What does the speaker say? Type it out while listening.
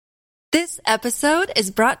This episode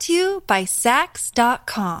is brought to you by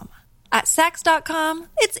Sax.com. At Sax.com,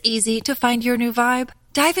 it's easy to find your new vibe.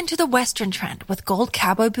 Dive into the Western trend with gold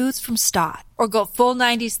cowboy boots from Stott, or go full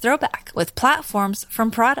 90s throwback with platforms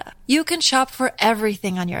from Prada. You can shop for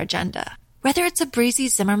everything on your agenda, whether it's a breezy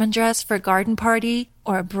Zimmermann dress for a garden party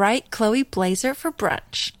or a bright Chloe blazer for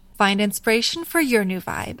brunch. Find inspiration for your new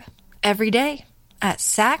vibe every day at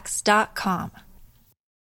Sax.com.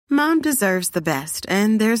 Mom deserves the best,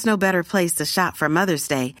 and there's no better place to shop for Mother's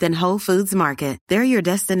Day than Whole Foods Market. They're your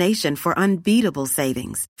destination for unbeatable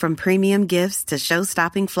savings, from premium gifts to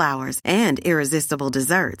show-stopping flowers and irresistible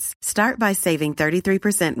desserts. Start by saving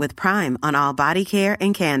 33% with Prime on all body care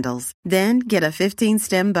and candles. Then get a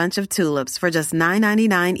 15-stem bunch of tulips for just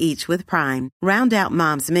 $9.99 each with Prime. Round out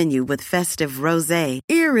Mom's menu with festive rosé,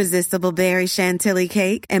 irresistible berry chantilly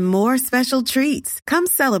cake, and more special treats. Come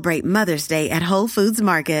celebrate Mother's Day at Whole Foods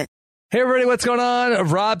Market. Hey everybody, what's going on?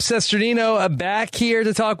 Rob Sesternino back here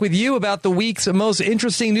to talk with you about the week's most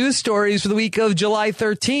interesting news stories for the week of July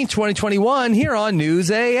 13th, 2021 here on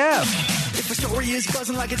News AF. If the story is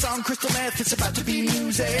buzzing like it's on crystal meth, it's about to be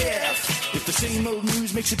News AF. If the same old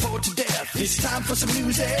news makes you bored to death, it's time for some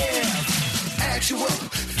News AF. Actual,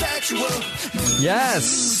 factual.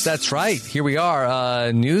 Yes, that's right. Here we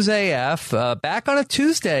are, News AF, back on a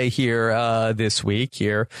Tuesday here this week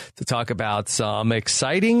here to talk about some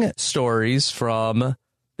exciting stories from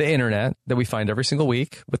the internet that we find every single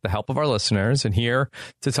week with the help of our listeners. And here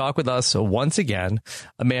to talk with us once again,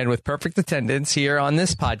 a man with perfect attendance here on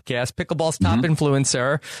this podcast, Pickleball's top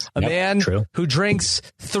influencer, a man who drinks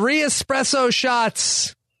 3 espresso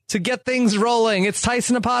shots to get things rolling. It's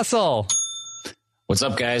Tyson Apostle. What's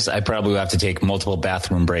up, guys? I probably will have to take multiple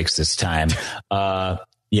bathroom breaks this time.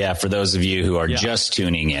 Yeah, for those of you who are just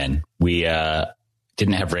tuning in, we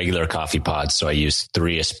didn't have regular coffee pods, so I used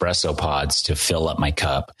 3 espresso pods to fill up my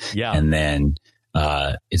cup. Yeah. And then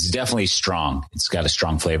it's definitely strong. It's got a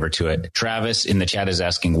strong flavor to it. Travis in the chat is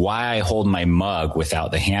asking why I hold my mug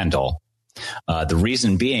without the handle. The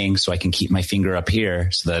reason being so I can keep my finger up here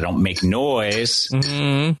so that I don't make noise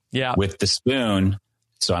with the spoon.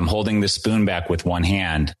 So I'm holding the spoon back with one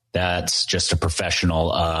hand. That's just a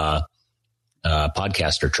professional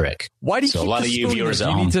podcaster trick. Why do you keep a lot of you viewers at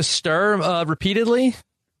home? You need to stir repeatedly?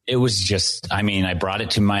 It was just, I brought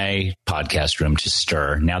it to my podcast room to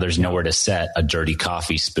stir. Now there's nowhere to set a dirty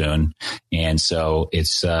coffee spoon. And so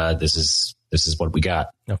it's this is what we got.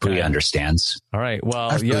 Okay. He understands. All right.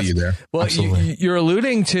 Well, I feel you there. Well, you're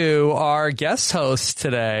alluding to our guest host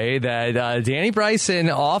today that Danny Bryson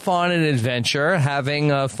off on an adventure,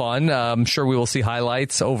 having fun. I'm sure we will see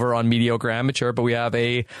highlights over on Mediocre Amateur, but we have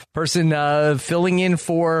a person filling in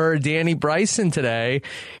for Danny Bryson today.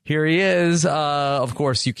 Here he is. Of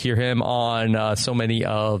course, you hear him on so many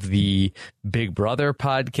of the Big Brother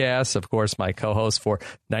podcasts. Of course, my co-host for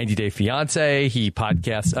 90 Day Fiance. He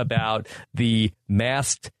podcasts about the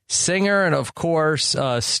Masked Singer, and of course,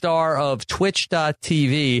 star of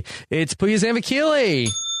Twitch.tv. It's Puya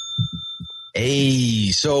Zambakili. Hey,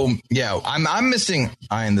 so yeah, I'm missing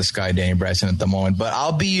eye in the sky, Danny Bryson, at the moment, but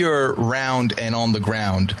I'll be your round and on the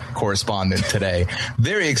ground correspondent today.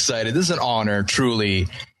 Very excited. This is an honor, truly,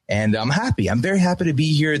 and I'm happy. I'm very happy to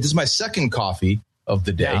be here. This is my second coffee of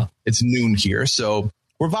the day. Yeah. It's noon here, so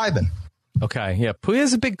we're vibing. Okay, yeah.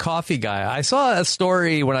 Puya's a big coffee guy. I saw a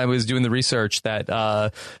story when I was doing the research that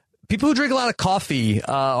people who drink a lot of coffee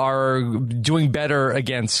are doing better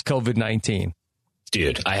against COVID-19.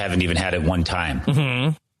 Dude, I haven't even had it one time.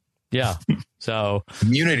 Mm-hmm. Yeah. So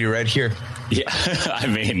immunity right here. Yeah.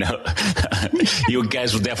 You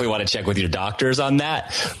guys will definitely want to check with your doctors on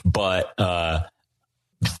that, but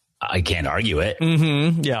I can't argue it.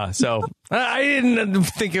 Mm-hmm. Yeah. So I didn't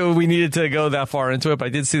think we needed to go that far into it, but I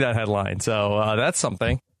did see that headline. So that's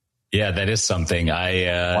something. Yeah, that is something.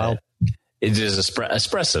 It is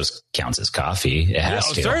espressos counts as coffee. It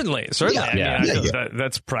has to. Certainly. Yeah.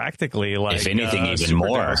 That's practically like, if anything, even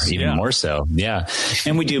more so. Yeah.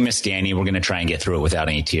 And we do miss Danny. We're going to try and get through it without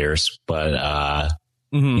any tears, but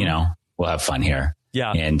we'll have fun here.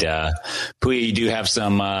 Yeah. And Puya, you do have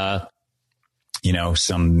some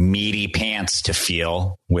meaty pants to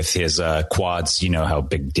feel with his quads. You know how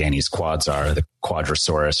big Danny's quads are, the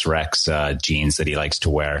Quadrosaurus Rex jeans that he likes to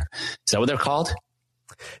wear. Is that what they're called?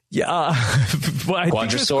 Yeah.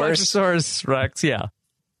 Quadrosaurus Rex. Yeah.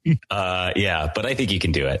 But I think you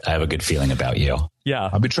can do it. I have a good feeling about you. Yeah.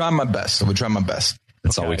 I'll be trying my best.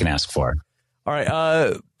 That's all we can ask for. All right.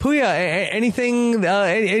 Puya, anything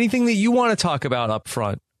that you want to talk about up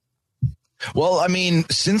front? Well, I mean,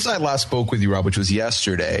 since I last spoke with you, Rob, which was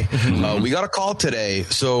yesterday, we got a call today.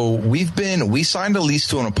 So we signed a lease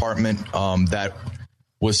to an apartment that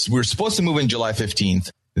we were supposed to move in July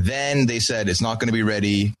 15th. Then they said it's not going to be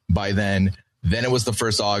ready by then. Then it was the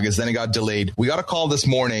 1st August. Then it got delayed. We got a call this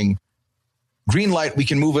morning. Green light. We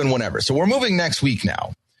can move in whenever. So we're moving next week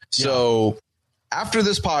now. So after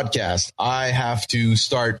this podcast, I have to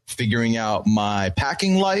start figuring out my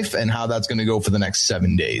packing life and how that's going to go for the next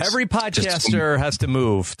 7 days. Every podcaster has to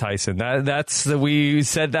move, Tyson. We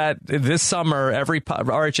said that this summer. Every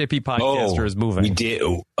RHAP podcaster is moving. We did.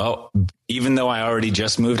 Even though I already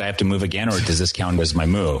just moved, I have to move again, or does this count as my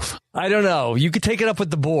move? I don't know. You could take it up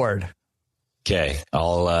with the board. Okay,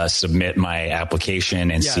 I'll submit my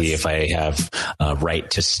application and see if I have a right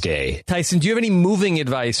to stay. Tyson, do you have any moving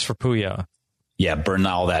advice for Puya? Yeah, burn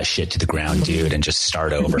all that shit to the ground, dude, and just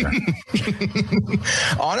start over.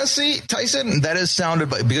 Honestly, Tyson, that has sounded,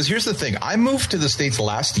 because here's the thing. I moved to the States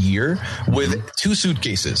last year with 2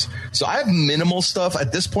 suitcases. So I have minimal stuff.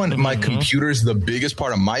 At this point, my computer is the biggest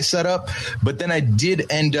part of my setup. But then I did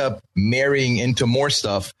end up marrying into more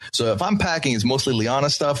stuff. So if I'm packing, it's mostly Liana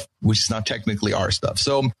stuff, which is not technically our stuff.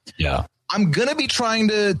 So yeah, I'm going to be trying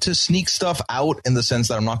to sneak stuff out in the sense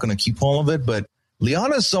that I'm not going to keep all of it. But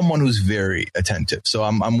Liana is someone who's very attentive, so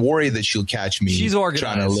I'm worried that she'll catch me. She's organized.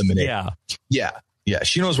 Trying to eliminate. Yeah.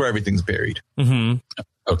 She knows where everything's buried. Mm-hmm.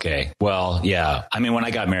 Okay. Well, yeah. I mean, when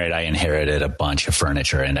I got married, I inherited a bunch of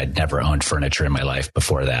furniture, and I'd never owned furniture in my life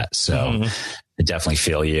before that. So I definitely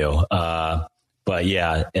feel you. But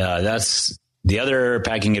yeah, that's the other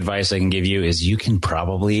packing advice I can give you is you can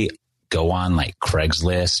probably go on like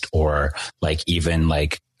Craigslist or like even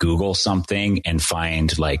like Google something and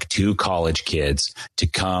find like 2 college kids to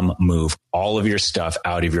come move all of your stuff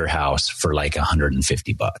out of your house for like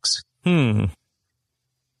 $150.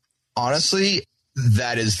 Honestly,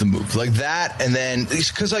 that is the move. Like that. And then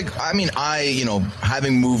because like, I mean,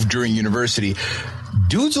 having moved during university,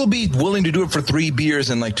 dudes will be willing to do it for 3 beers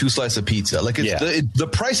and like 2 slices of pizza. Like the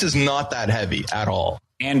price is not that heavy at all.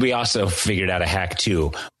 And we also figured out a hack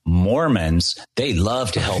too. Mormons, they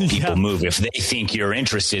love to help people move if they think you're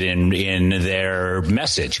interested in their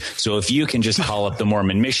message. So if you can just call up the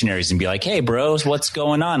Mormon missionaries and be like, hey, bros, what's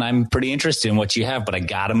going on? I'm pretty interested in what you have, but I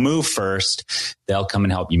got to move first. They'll come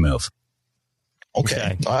and help you move.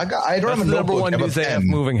 Okay. I don't have a number one news AF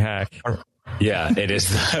moving hack. Yeah, it is.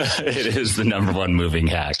 It is the number one moving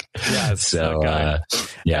hack. Yeah. So,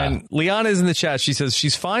 yeah. And Liana is in the chat. She says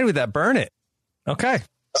she's fine with that. Burn it. Okay.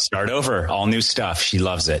 Start over. All new stuff. She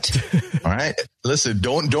loves it. All right. Listen,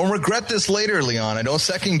 don't regret this later, Liana. Don't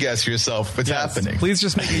second guess yourself. It's happening. Please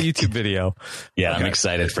just make a YouTube video. Yeah, okay. I'm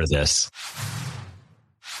excited for this.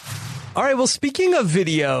 All right. Well, speaking of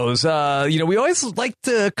videos, we always like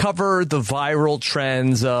to cover the viral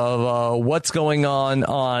trends of what's going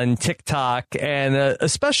on TikTok, and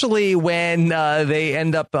especially when they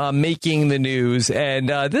end up making the news. And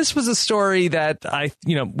this was a story that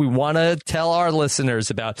we want to tell our listeners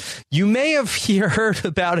about. You may have heard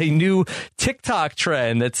about a new TikTok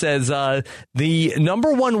trend that says the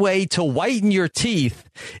number one way to whiten your teeth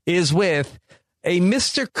is with a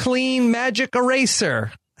Mr. Clean magic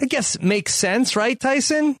eraser. I guess it makes sense, right,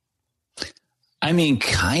 Tyson? I mean,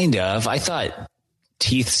 kind of. I thought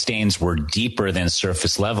teeth stains were deeper than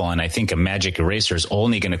surface level, and I think a magic eraser is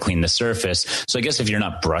only going to clean the surface. So I guess if you're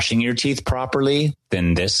not brushing your teeth properly,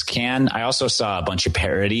 then this can. I also saw a bunch of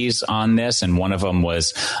parodies on this, and one of them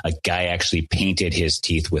was a guy actually painted his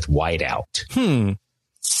teeth with whiteout.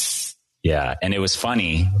 Yeah, and it was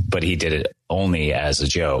funny, but he did it only as a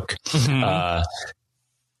joke.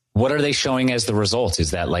 What are they showing as the result?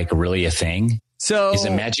 Is that like really a thing? So is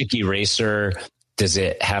a magic eraser, does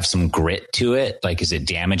it have some grit to it? Like, is it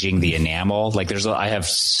damaging the enamel? Like I have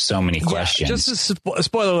so many questions. Just a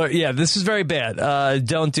spoiler alert. Yeah, this is very bad.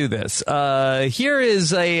 Don't do this. Here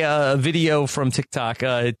is a video from TikTok.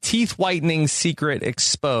 Teeth whitening secret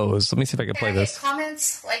exposed. Let me see if I can play this.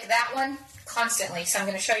 Comments like that one constantly. So I'm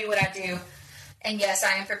going to show you what I do. And yes,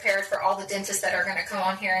 I am prepared for all the dentists that are going to come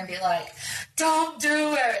on here and be like, don't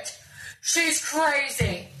do it. She's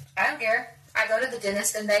crazy. I don't care. I go to the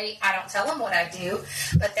dentist and I don't tell them what I do,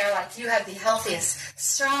 but they're like, you have the healthiest,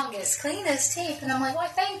 strongest, cleanest teeth. And I'm like, why,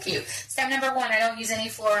 thank you. Step number 1, I don't use any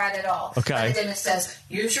fluoride at all. Okay. But the dentist says,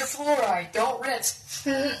 use your fluoride. Don't rinse.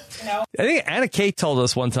 No. I think Anna Kate told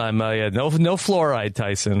us one time, no fluoride,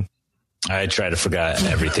 Tyson. I try to forget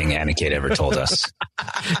everything Anna Kate ever told us.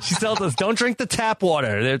 She told us, don't drink the tap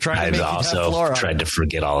water. They're trying to make I've also tried to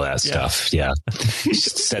forget all that stuff. Yeah. She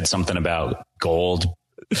said something about gold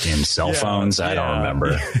in cell phones. I don't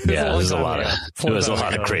remember. Yeah, it was a lot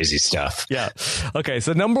of crazy stuff. Yeah. Okay.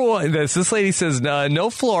 So number one, this lady says no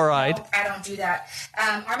fluoride. No, I don't do that.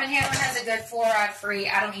 Arm & Hammer has a good fluoride-free.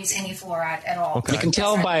 I don't use any fluoride at all. Okay. You can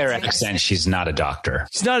tell by her accent she's not a doctor.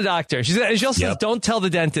 She's not a doctor. She also says, don't tell the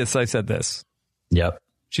dentist I said this. Yep.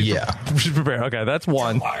 She's prepared. Okay, that's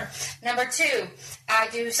one. Number two, I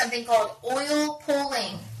do something called oil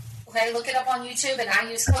pulling. Okay, look it up on YouTube, and I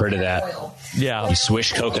use coconut oil. Yeah. You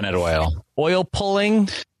swish coconut oil. Oil pulling?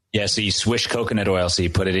 Yeah, so you swish coconut oil, so you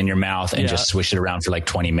put it in your mouth and just swish it around for like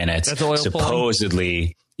 20 minutes. That's oil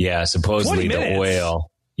supposedly, pulling? Supposedly the oil.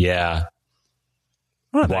 Yeah.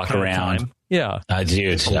 Walk around. Yeah.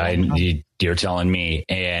 Dude, you're telling me.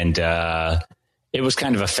 And it was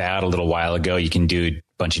kind of a fad a little while ago. You can do a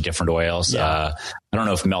bunch of different oils. I don't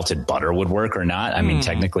know if melted butter would work or not. I mean,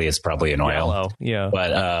 technically it's probably an oil. Yellow. Yeah.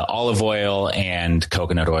 But olive oil and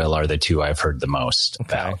coconut oil are the two I've heard the most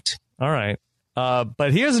about. All right.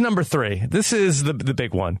 But here's number three. This is the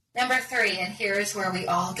big one. Number three, and here's where we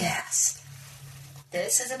all gasp.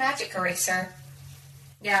 This is a magic eraser.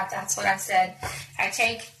 Yeah, that's what I said. I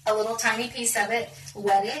take a little tiny piece of it,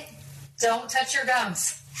 wet it. Don't touch your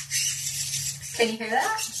gums. Can you hear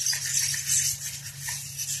that?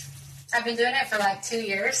 I've been doing it for like 2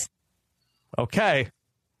 years. Okay.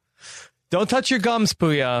 Don't touch your gums,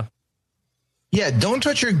 Puya. Yeah, don't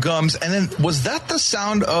touch your gums. And then, was that the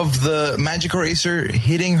sound of the magic eraser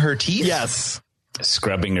hitting her teeth? Yes.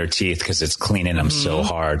 Scrubbing her teeth because it's cleaning them so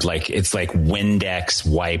hard. Like, it's like Windex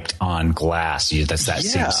wiped on glass. That's that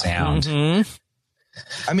same sound.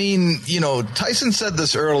 I mean, Tyson said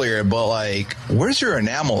this earlier, but like, where's your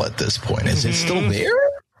enamel at this point? Is it still there?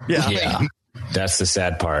 Yeah. That's the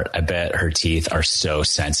sad part. I bet her teeth are so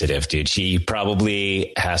sensitive, dude. She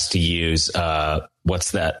probably has to use,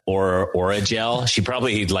 what's that? Oragel. She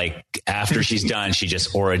probably, like, after she's done, she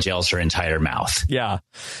just Oragels her entire mouth. Yeah.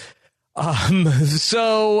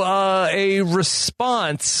 So a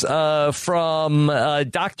response from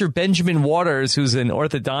Dr. Benjamin Waters, who's an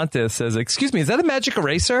orthodontist, says, excuse me, is that a magic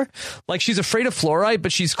eraser? Like, she's afraid of fluoride,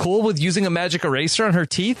 but she's cool with using a magic eraser on her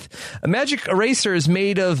teeth? A magic eraser is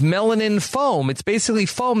made of melanin foam. It's basically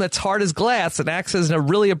foam that's hard as glass and acts as a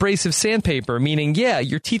really abrasive sandpaper, meaning,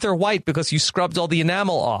 your teeth are white because you scrubbed all the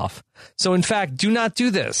enamel off. So, in fact, do not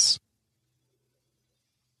do this.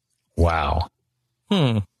 Wow.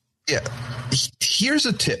 Yeah. Here's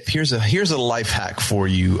a tip. Here's a life hack for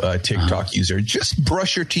you, TikTok user. Just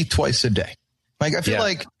brush your teeth twice a day. Like, I feel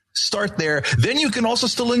like start there. Then you can also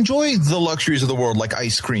still enjoy the luxuries of the world, like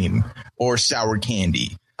ice cream or sour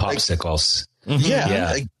candy. Popsicles.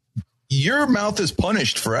 Like, your mouth is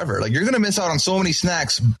punished forever. Like, you're going to miss out on so many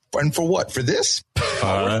snacks. And for what? For this?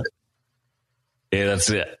 Yeah, that's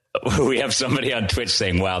it. We have somebody on Twitch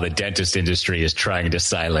saying, wow, the dentist industry is trying to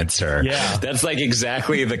silence her. Yeah. That's like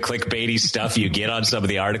exactly the clickbaity stuff you get on some of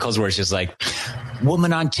the articles where it's just like,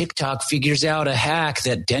 woman on TikTok figures out a hack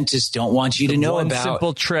that dentists don't want you to know about. One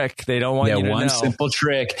simple trick they don't want you to know. One simple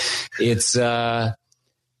trick. It's the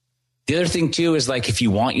other thing, too, is like if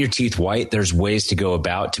you want your teeth white, there's ways to go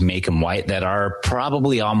about to make them white that are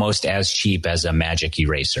probably almost as cheap as a magic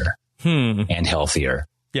eraser and healthier.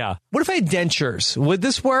 Yeah. What if I had dentures? Would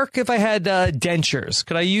this work if I had dentures?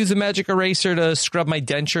 Could I use a magic eraser to scrub my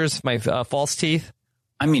dentures, my false teeth?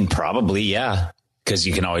 I mean, probably, yeah. Because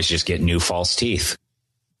you can always just get new false teeth.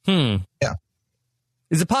 Yeah.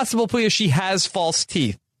 Is it possible, Puya, she has false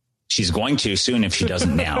teeth? She's going to soon if she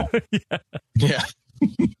doesn't now. Yeah.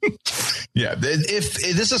 Yeah. If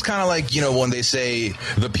this is kind of like, when they say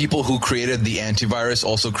the people who created the antivirus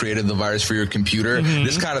also created the virus for your computer,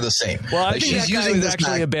 this is kind of the same. Well, I like, think that guy is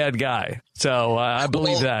actually a bad guy. So I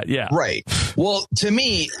believe that. Yeah. Right. Well, to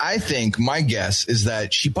me, I think my guess is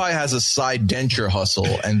that she probably has a side denture hustle,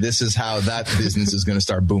 and this is how that business is going to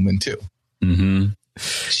start booming too. Mm-hmm.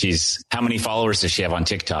 How many followers does she have on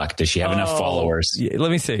TikTok? Does she have enough followers? Yeah, let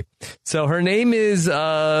me see. So her name is,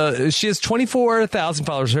 she has 24,000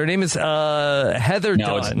 followers. Her name is Heather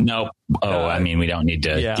Dunn. No. I mean, we don't need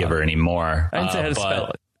to give her any more. I didn't say how to spell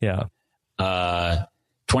it. Yeah.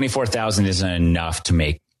 24,000 isn't enough to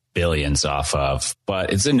make billions off of,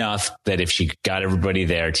 but it's enough that if she got everybody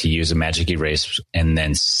there to use a magic erase and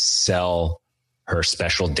then sell her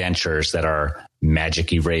special dentures that are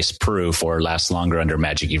magic erase proof or last longer under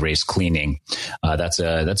magic erase cleaning, that's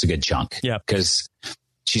a good chunk. Yeah, because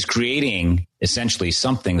she's creating essentially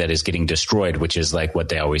something that is getting destroyed, which is like what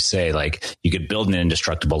they always say, like you could build an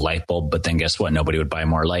indestructible light bulb, but then guess what? Nobody would buy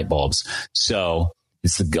more light bulbs. So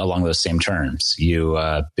it's along those same terms. You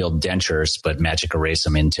build dentures, but magic erase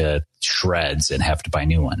them into shreds and have to buy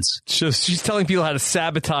new ones. She's telling people how to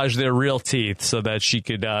sabotage their real teeth so that she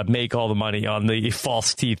could make all the money on the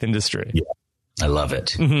false teeth industry. Yeah, I love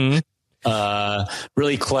it.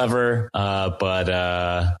 Really clever,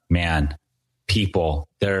 but man, people,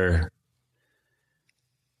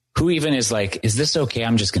 who even is like, is this okay?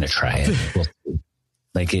 I'm just going to try it. We'll see.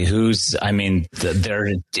 Like there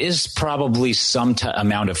is probably some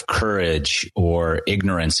amount of courage or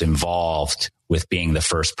ignorance involved with being the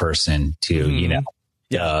first person to,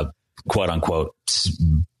 quote unquote,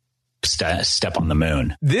 step on the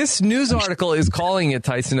moon. This news article is calling it,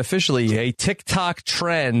 Tyson, officially a TikTok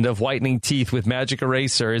trend of whitening teeth with magic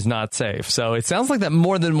eraser is not safe. So it sounds like that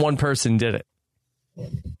more than one person did it.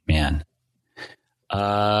 Man.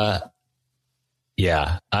 Yeah,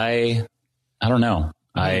 I don't know.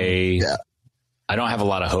 I don't have a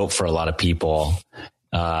lot of hope for a lot of people.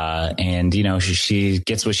 And, she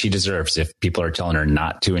gets what she deserves. If people are telling her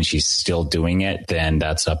not to and she's still doing it, then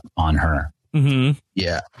that's up on her. Mm-hmm.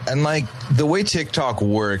 Yeah. And like the way TikTok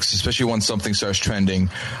works, especially when something starts trending,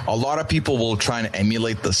 a lot of people will try and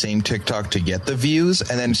emulate the same TikTok to get the views.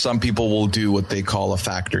 And then some people will do what they call a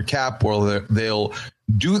factor cap, where they'll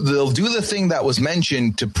do the thing that was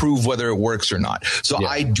mentioned to prove whether it works or not. So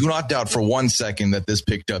I do not doubt for 1 second that this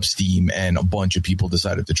picked up steam and a bunch of people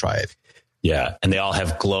decided to try it. Yeah. And they all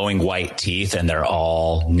have glowing white teeth and they're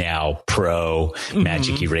all now pro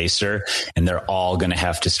magic eraser, and they're all going to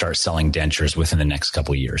have to start selling dentures within the next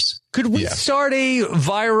couple of years. Could we start a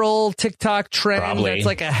viral TikTok trend Probably. That's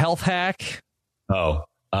like a health hack? Oh,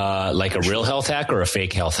 like a real health hack or a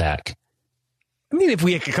fake health hack? I mean, if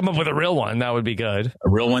we could come up with a real one, that would be good.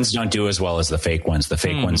 Real ones don't do as well as the fake ones. The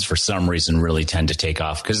fake ones, for some reason, really tend to take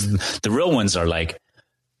off because the real ones are like,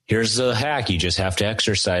 here's a hack. You just have to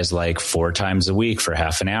exercise like 4 times a week for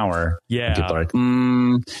half an hour. Yeah. And people are like,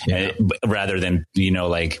 rather than,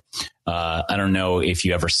 I don't know if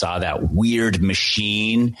you ever saw that weird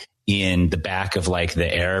machine in the back of like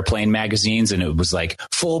the airplane magazines, and it was like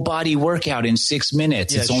full body workout in 6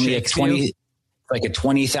 minutes. Yeah, it's only a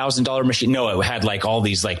 $20,000 machine. No, it had like all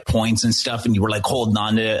these like points and stuff, and you were like holding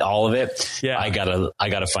on to all of it. Yeah. I gotta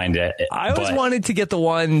find it. I always wanted to get the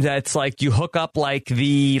one that's like you hook up like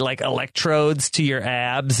the electrodes to your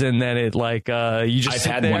abs, and then it like you just.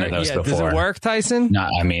 I've had one of those before. Does it work, Tyson? No,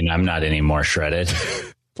 I mean I'm not any more shredded.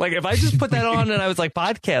 Like if I just put that on and I was like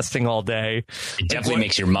podcasting all day, it definitely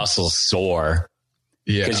makes your muscles sore.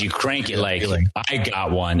 Yeah, because you crank it like I got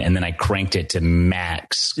one, and then I cranked it to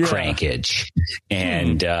max crankage,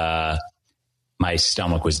 and my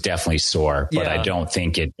stomach was definitely sore. But I don't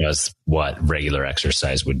think it does what regular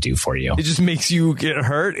exercise would do for you. It just makes you get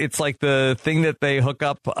hurt. It's like the thing that they hook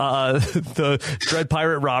up the Dread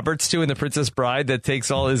Pirate Roberts to in The Princess Bride that takes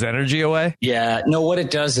all his energy away. Yeah, no, what it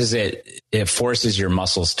does is it forces your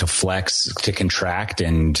muscles to flex, to contract,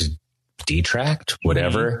 and detract,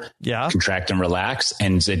 whatever. Yeah. Contract and relax.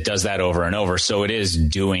 And it does that over and over. So it is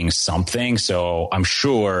doing something. So I'm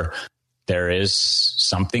sure there is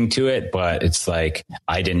something to it, but it's like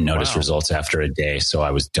I didn't notice results after a day. So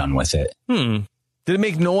I was done with it. Did it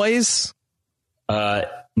make noise?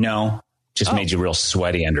 No. Just made you real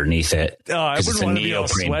sweaty underneath it. Oh, I wouldn't want to be all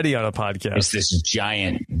sweaty on a podcast. It's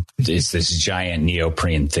this giant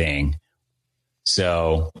neoprene thing.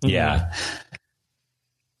 So yeah.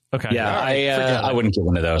 Okay. Yeah, I wouldn't get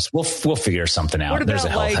one of those. We'll figure something out. There's a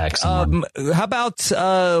health hack somewhere. How about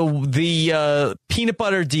the peanut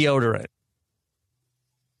butter deodorant?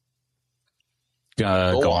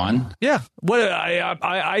 Go on. Yeah. What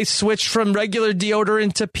I switched from regular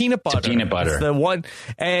deodorant to peanut butter. It's the one,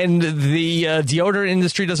 and the deodorant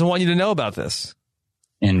industry doesn't want you to know about this.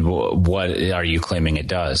 And what are you claiming it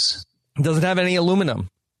does? It doesn't have any aluminum.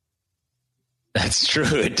 That's true.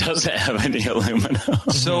 It doesn't have any aluminum.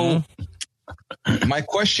 So my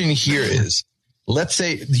question here is, let's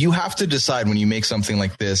say you have to decide when you make something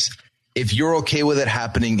like this, if you're okay with it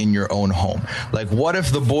happening in your own home. Like, what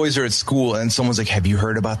if the boys are at school and someone's like, have you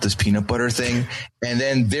heard about this peanut butter thing? And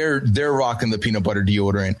then they're rocking the peanut butter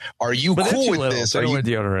deodorant. Are you cool with this? Are you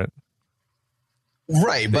deodorant?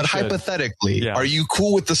 Right. But hypothetically, are you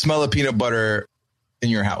cool with the smell of peanut butter in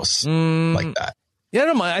your house like that? Yeah, I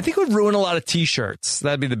don't mind. I think it would ruin a lot of T-shirts.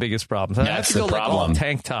 That'd be the biggest problem. That's the problem. Like all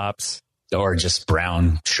tank tops. Or just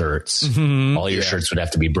brown shirts. All your shirts would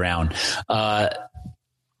have to be brown.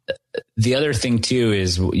 The other thing, too,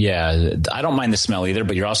 is, I don't mind the smell either,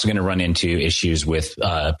 but you're also going to run into issues with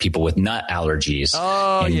people with nut allergies.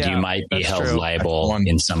 Oh, and you might be held liable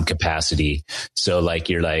in some capacity. So, like,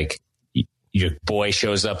 you're like, your boy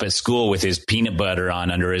shows up at school with his peanut butter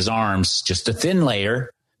on under his arms, just a thin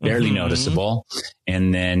layer, barely noticeable.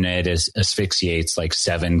 And then it asphyxiates like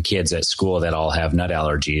 7 kids at school that all have nut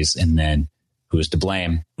allergies. And then who's to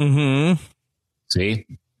blame? See?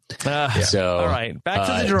 So, all right, back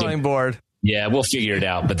to the drawing board. Yeah, we'll figure it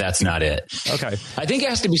out, but that's not it. Okay. I think it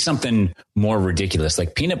has to be something more ridiculous.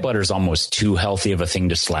 Like peanut butter is almost too healthy of a thing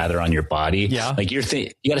to slather on your body. Yeah. Like you got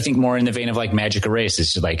to think more in the vein of like Magic Erase.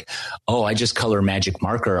 It's just like, oh, I just color magic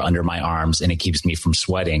marker under my arms and it keeps me from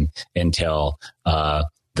sweating until the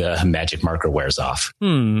magic marker wears off.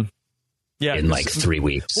 Yeah. In like 3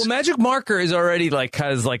 weeks. Well, magic marker is already like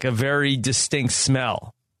has like a very distinct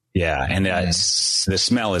smell. Yeah. And the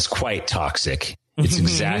smell is quite toxic. It's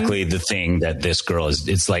exactly the thing that this girl is.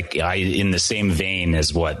 It's like in the same vein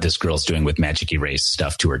as what this girl's doing with Magic Erase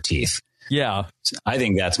stuff to her teeth. Yeah. I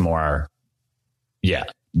think that's more. Yeah.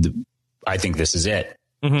 I think this is it.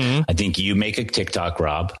 I think you make a TikTok,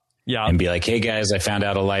 Rob. Yeah. And be like, hey guys, I found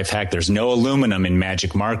out a life hack. There's no aluminum in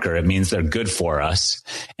magic marker. It means they're good for us.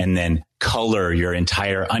 And then color your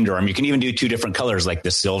entire underarm. You can even do 2 different colors, like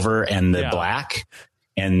the silver and the black.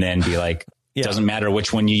 And then be like, doesn't matter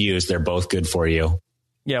which one you use. They're both good for you.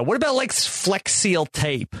 Yeah. What about like Flex Seal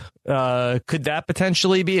tape? Could that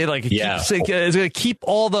potentially be like, is it going to keep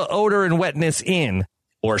all the odor and wetness in?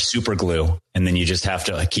 Or super glue. And then you just have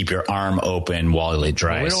to keep your arm open while it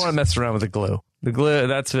dries. We don't want to mess around with the glue. The glue,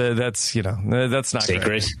 that's not sacred.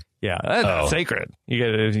 Great. Yeah. That's not sacred.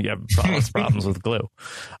 You have problems with glue.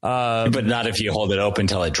 But not if you hold it open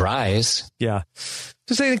till it dries. Yeah.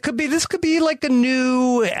 Just saying this could be like a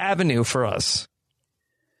new avenue for us.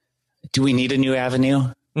 Do we need a new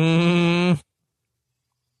avenue? Only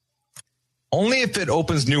if it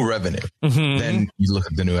opens new revenue. Then you look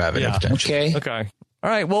at the new avenue potentially. Okay. All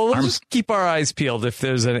right. Well, we'll just keep our eyes peeled if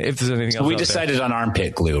there's anything else. We decided on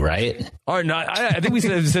armpit glue, right? Or not? I think we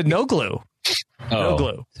said no glue. No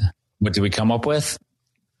glue. What did we come up with?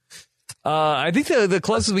 I think the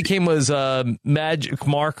closest we came was magic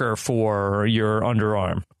marker for your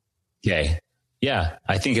underarm. Okay. Yeah.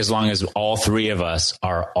 I think as long as all 3 of us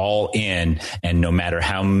are all in, and no matter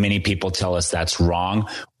how many people tell us that's wrong,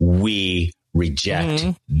 we reject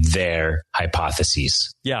their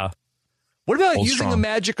hypotheses. Yeah. What about using a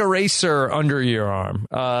magic eraser under your arm?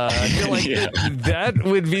 I feel like that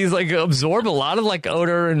would be like absorb a lot of like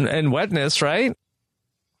odor and wetness, right?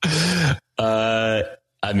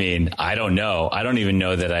 I mean, I don't know. I don't even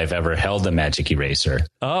know that I've ever held a magic eraser.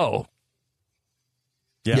 Oh.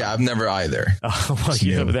 Yeah, I've never either. Oh, well,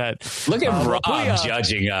 you have that. Look at Rob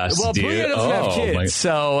judging us, well, dude. Puya doesn't have kids,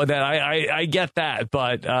 so that I get that.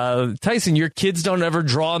 But Tyson, your kids don't ever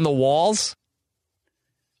draw on the walls?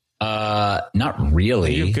 Not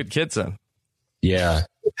really. You have good kids then. Yeah.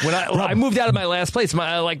 When I moved out of my last place,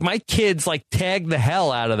 my kids like tagged the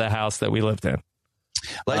hell out of the house that we lived in.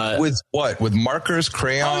 Like with what? With markers,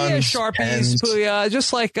 crayons, Sharpies, pens? Puya.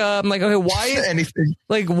 Just like I'm like, okay, why anything?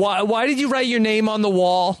 Like why did you write your name on the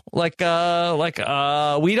wall? We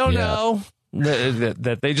don't know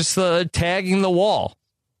that they just tagging the wall.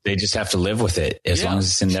 They just have to live with it as long as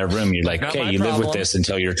it's in their room. You're like, okay, you live with this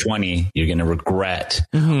until you're 20. You're going to regret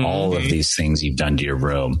all of these things you've done to your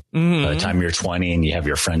room. By the time you're 20 and you have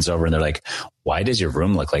your friends over and they're like, why does your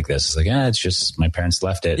room look like this? It's like, it's just my parents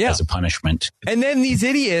left it as a punishment. And then these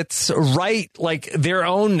idiots write like their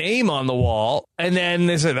own name on the wall. And then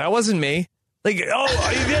they say, that wasn't me. Like,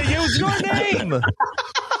 it was your name.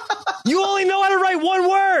 You only know how to write one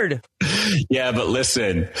word. Yeah, but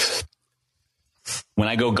listen. When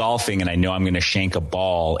I go golfing and I know I'm going to shank a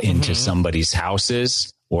ball into somebody's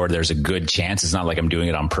houses, or there's a good chance, it's not like I'm doing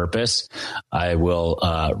it on purpose, I will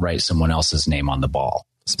write someone else's name on the ball.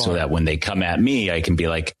 Smart. So that when they come at me, I can be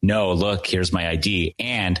like, no, look, here's my ID.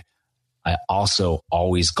 And I also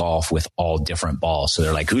always golf with all different balls. So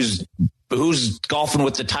they're like, who's golfing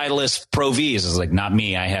with the Titleist Pro Vs? It's like, not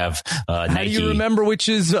me. I have Nike. How do you remember which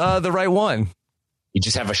is the right one? You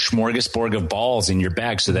just have a smorgasbord of balls in your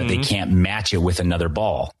bag so that they can't match it with another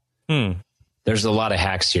ball. There's a lot of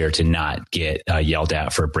hacks here to not get yelled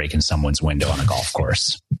at for breaking someone's window on a golf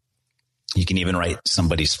course. You can even write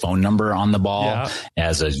somebody's phone number on the ball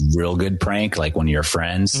as a real good prank, like one of your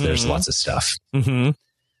friends. There's lots of stuff.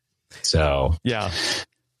 So,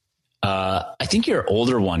 I think your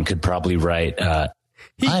older one could probably write...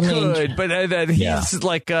 but he's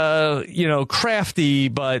like, crafty,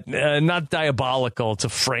 but not diabolical to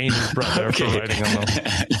frame his brother for writing him.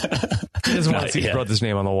 His doesn't want to see his brother's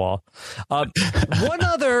name on the wall. One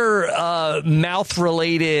other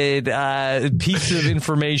mouth-related piece of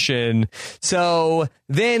information. So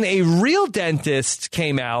then a real dentist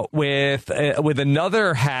came out with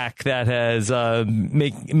another hack that has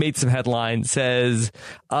made some headlines. Says,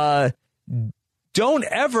 don't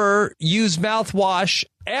ever use mouthwash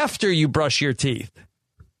after you brush your teeth.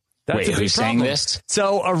 That's Wait, who's saying this?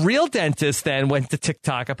 So a real dentist then went to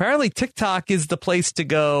TikTok. Apparently TikTok is the place to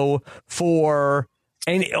go for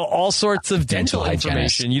all sorts of dental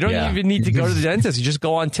information. You don't even need to go to the dentist. You just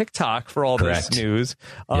go on TikTok for all this news.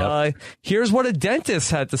 Here's what a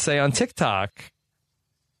dentist had to say on TikTok.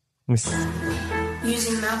 Using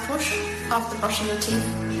mouthwash after brushing your teeth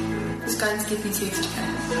is going to give you tooth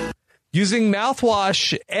decay. Using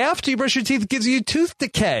mouthwash after you brush your teeth gives you tooth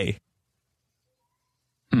decay.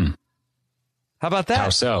 How about that? How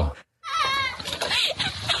so?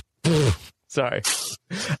 Sorry.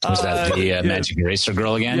 Was that the Magic Eraser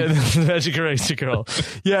Girl again? Yeah, the Magic Eraser Girl.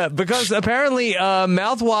 Yeah, because apparently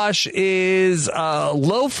mouthwash is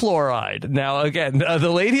low fluoride. Now, again, the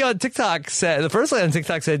lady on TikTok said, the first lady on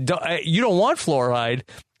TikTok said, you don't want fluoride.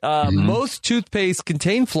 Most toothpaste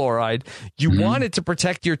contain fluoride. You want it to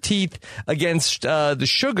protect your teeth against the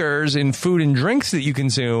sugars in food and drinks that you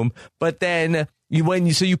consume. But then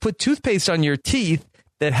you put toothpaste on your teeth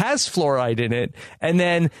that has fluoride in it, and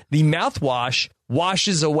then the mouthwash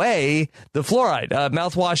washes away the fluoride.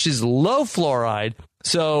 Mouthwash is low fluoride.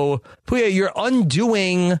 So, Puya, you're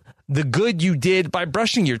undoing the good you did by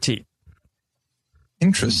brushing your teeth.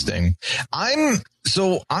 Interesting. I'm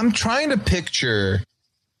trying to picture,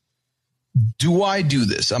 do I do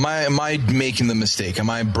this? Am I making the mistake? Am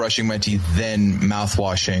I brushing my teeth, then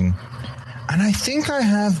mouthwashing? And I think I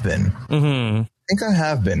have been.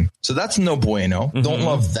 So that's no bueno. Don't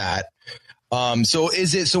love that. So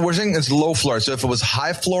we're saying it's low fluoride. So if it was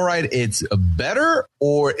high fluoride, it's better,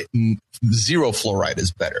 or zero fluoride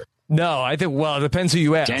is better? No, I think, well, it depends who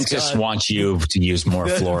you ask. Dentists want you to use more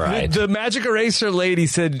fluoride. The Magic Eraser lady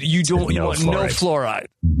said you want no fluoride.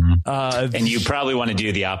 And you probably want to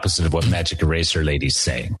do the opposite of what Magic Eraser lady's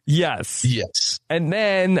saying. Yes. And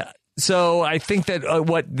then, so I think that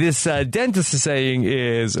what this dentist is saying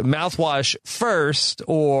is mouthwash first,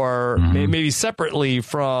 or maybe separately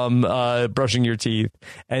from brushing your teeth,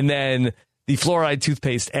 and then the fluoride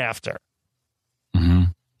toothpaste after.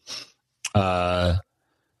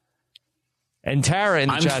 And Tara in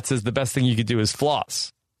the chat says the best thing you could do is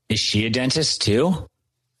floss. Is she a dentist too?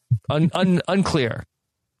 Unclear.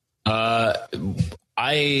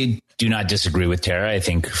 I do not disagree with Tara. I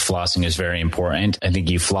think flossing is very important. I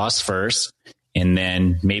think you floss first, and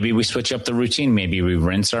then maybe we switch up the routine. Maybe we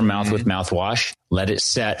rinse our mouth with mouthwash, let it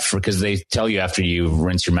set because they tell you after you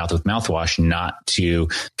rinse your mouth with mouthwash not to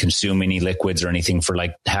consume any liquids or anything for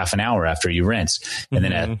like half an hour after you rinse. And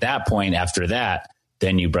then at that point, after that,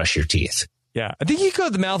 then you brush your teeth. Yeah, I think you go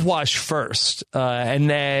with the mouthwash first, and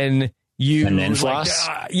then floss.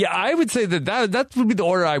 I would say that would be the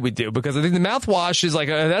order I would do, because I think the mouthwash is like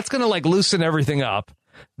that's going to like loosen everything up.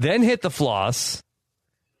 Then hit the floss,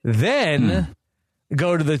 then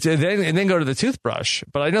go to the toothbrush.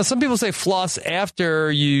 But I know some people say floss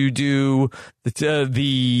after you do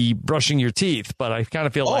the brushing your teeth. But I kind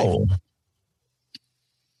of feel like,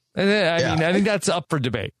 I think that's up for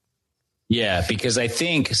debate. Yeah, because I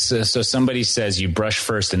think so somebody says you brush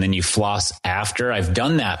first and then you floss after. I've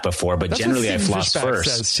done that before, but generally I floss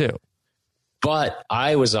first. Says too. But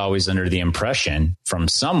I was always under the impression from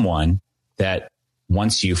someone that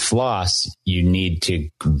once you floss, you need to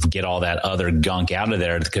get all that other gunk out of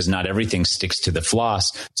there because not everything sticks to the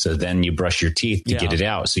floss. So then you brush your teeth to get it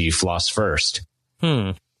out. So you floss first.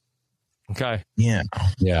 Okay. Yeah.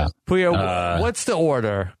 Puya, what's the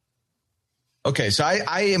order? Okay, so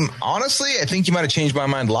I am honestly, I think you might have changed my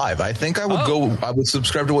mind live. I think I would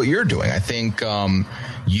subscribe to what you're doing. I think I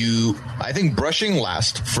think brushing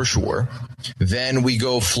last for sure. Then we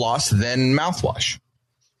go floss, then mouthwash.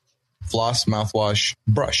 Floss, mouthwash,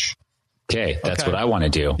 brush. Okay, that's what I want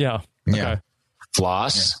to do. Yeah. Okay.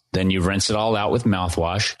 Floss, then you rinse it all out with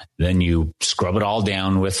mouthwash, then you scrub it all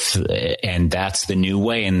down and that's the new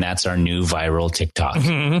way, and that's our new viral TikTok.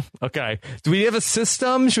 Okay. Do we have a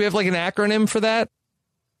system? Should we have like an acronym for that?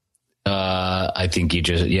 I think you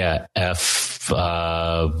just,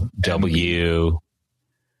 W.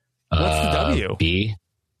 What's the W? B.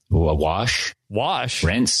 Wash.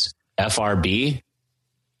 Rinse. FRB.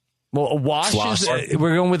 Well, a wash is,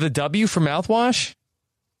 we're going with a W for mouthwash?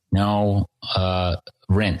 No,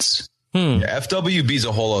 rinse. Yeah, FWB is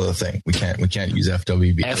a whole other thing. We can't use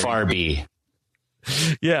FWB. FRB.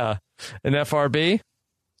 Yeah, an FRB.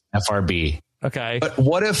 FRB. Okay. But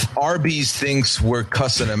what if Arby's thinks we're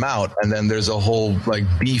cussing him out and then there's a whole like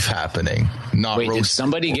beef happening? Wait, did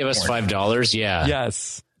somebody give us $5? Yeah.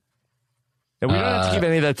 Yes. And we don't have to give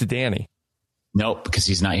any of that to Danny. Nope, because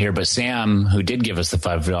he's not here. But Sam, who did give us the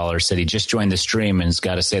 $5, said he just joined the stream and has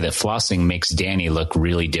got to say that flossing makes Danny look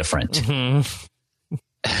really different. Mm-hmm.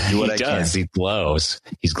 He does. He glows.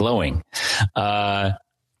 He's glowing. Yeah,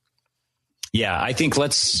 I think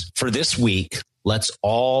for this week, let's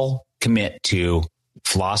all commit to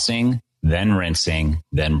flossing, then rinsing,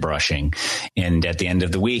 then brushing. And at the end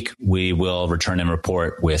of the week, we will return and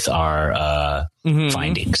report with our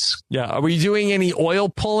findings. Yeah. Are we doing any oil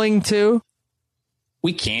pulling too?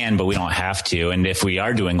 We can, but we don't have to. And if we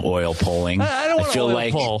are doing oil pulling, I don't want feel oil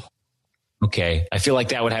like pull. Okay, I feel like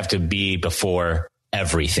that would have to be before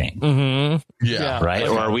everything. Mm-hmm. Yeah. Right?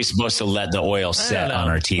 Or are we supposed to let the oil set on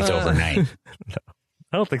our teeth overnight? No,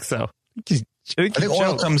 I don't think so. I think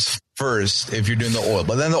oil comes first if you're doing the oil,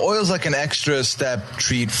 but then the oil is like an extra step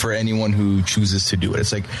treat for anyone who chooses to do it.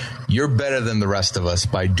 It's like you're better than the rest of us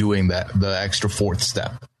by doing the extra fourth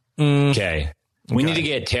step. Okay. We need to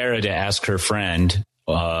get Tara to ask her friend.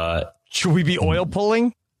 Should we be oil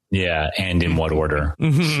pulling? Yeah, and in what order?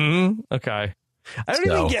 Mm-hmm. Okay. I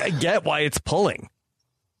don't even get why it's pulling.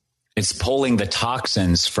 It's pulling the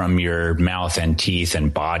toxins from your mouth and teeth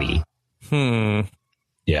and body.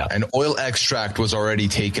 Yeah. And oil extract was already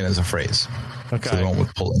taken as a phrase. Okay. So they went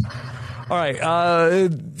with pulling. All right.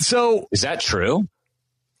 So is that true?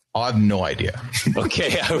 I have no idea.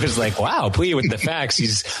 Okay. I was like, wow, please with the facts.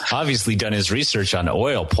 He's obviously done his research on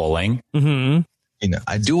oil pulling. Mm-hmm. You know,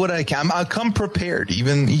 I do what I can. I come prepared,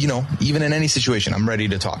 even in any situation. I'm ready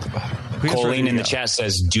to talk about it. Colleen in the chat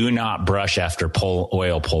says, do not brush after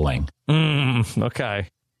oil pulling. Okay.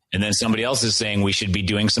 And then somebody else is saying we should be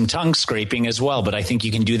doing some tongue scraping as well. But I think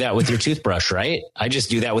you can do that with your toothbrush, right? I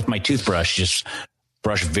just do that with my toothbrush. Just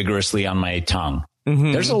brush vigorously on my tongue.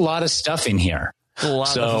 Mm-hmm. There's a lot of stuff in here. A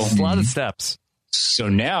lot of steps. So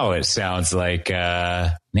now it sounds like,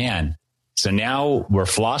 man. So now we're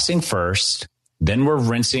flossing first. Then we're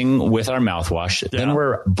rinsing with our mouthwash. Yeah. Then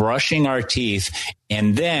we're brushing our teeth.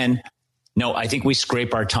 And then, no, I think we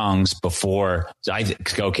scrape our tongues before.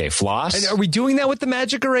 Okay, floss. And are we doing that with the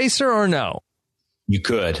magic eraser or no? You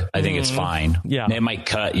could. I think it's fine. Yeah. It might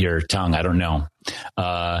cut your tongue. I don't know.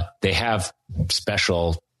 They have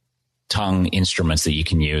special tongue instruments that you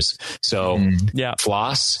can use. So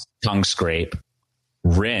floss, tongue scrape,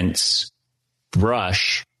 rinse,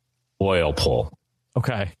 brush, oil pull.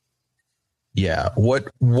 Okay. Yeah. What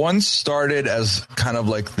once started as kind of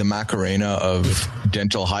like the Macarena of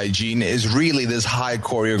dental hygiene is really this high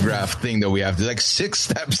choreographed thing that we have. There's like 6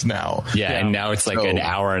 steps now. Yeah. And now it's like an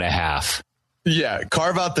hour and a half. Yeah.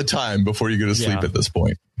 Carve out the time before you go to sleep at this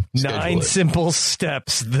point. 9 simple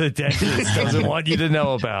steps the dentist doesn't want you to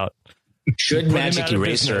know about. Should Magic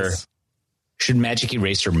Eraser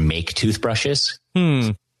make toothbrushes?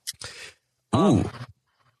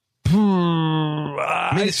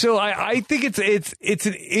 So I think it's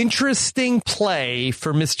an interesting play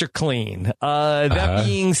for Mr. Clean. That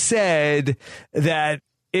being said, that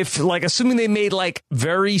if like assuming they made like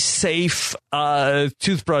very safe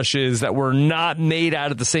toothbrushes that were not made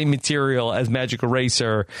out of the same material as Magic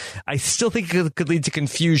Eraser, I still think it could lead to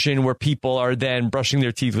confusion where people are then brushing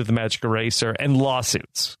their teeth with the Magic Eraser and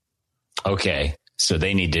lawsuits. Okay, so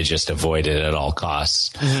they need to just avoid it at all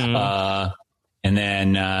costs. Mm-hmm. And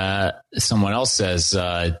then someone else says,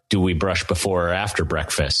 do we brush before or after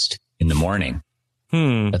breakfast in the morning?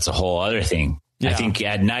 That's a whole other thing. Yeah. I think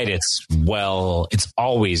at night it's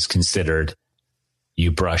always considered you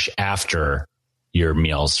brush after your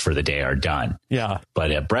meals for the day are done. Yeah. But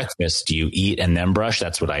at breakfast, do you eat and then brush?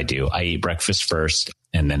 That's what I do. I eat breakfast first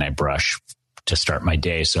and then I brush to start my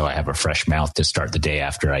day. So I have a fresh mouth to start the day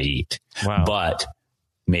after I eat. Wow. But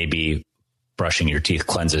maybe brushing your teeth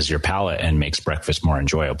cleanses your palate and makes breakfast more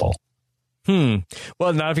enjoyable. Well,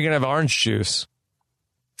 not if you're going to have orange juice.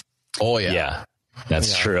 Oh, yeah. Yeah,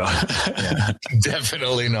 that's true. Yeah.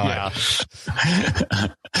 Definitely not. Yeah. All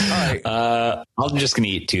right. I'm just going to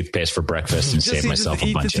eat toothpaste for breakfast and save myself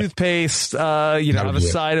a bunch of toothpaste, have a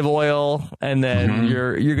side of oil, and then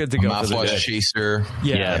you're good to go. Mouthwash chaser.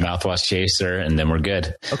 Yeah, mouthwash chaser, and then we're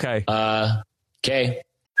good. Okay. Okay.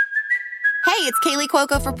 Hey, it's Kaylee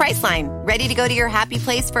Cuoco for Priceline. Ready to go to your happy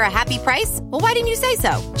place for a happy price? Well, why didn't you say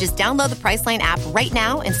so? Just download the Priceline app right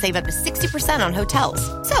now and save up to 60% on hotels.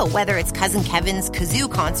 So whether it's Cousin Kevin's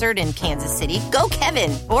Kazoo Concert in Kansas City, go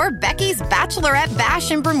Kevin, or Becky's Bachelorette Bash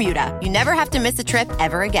in Bermuda, you never have to miss a trip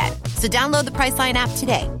ever again. So download the Priceline app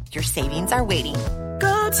today. Your savings are waiting.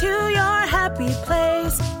 Go to your happy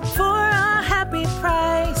place for a happy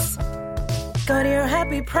price. Go to your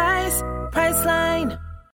happy price, Priceline.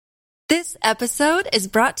 This episode is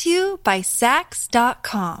brought to you by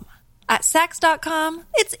Sax.com. At Sax.com,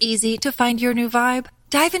 it's easy to find your new vibe.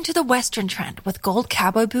 Dive into the Western trend with gold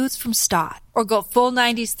cowboy boots from Stott, or go full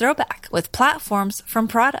 90s throwback with platforms from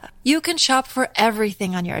Prada. You can shop for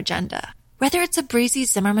everything on your agenda, whether it's a breezy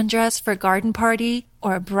Zimmermann dress for a garden party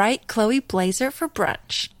or a bright Chloe blazer for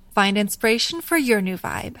brunch. Find inspiration for your new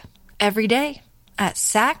vibe every day at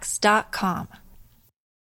Sax.com.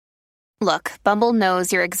 Look, Bumble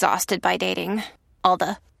knows you're exhausted by dating. All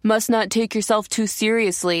the must not take yourself too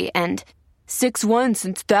seriously and 6'1"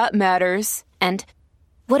 since that matters. And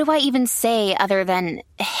what do I even say other than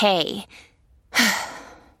hey?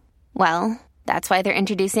 Well, that's why they're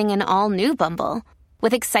introducing an all-new Bumble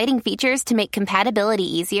with exciting features to make compatibility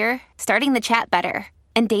easier, starting the chat better,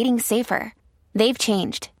 and dating safer. They've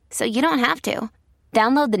changed, so you don't have to.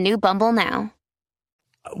 Download the new Bumble now.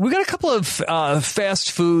 We got a couple of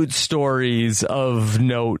fast food stories of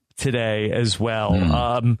note today as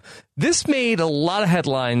well. This made a lot of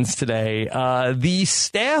headlines today. The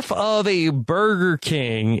staff of a Burger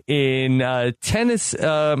King in Tennessee.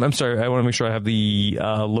 I'm sorry, I want to make sure I have the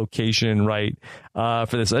location right for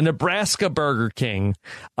this. A Nebraska Burger King.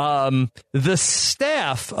 The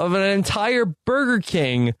staff of an entire Burger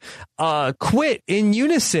King quit in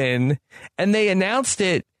unison, and they announced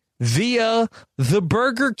it via the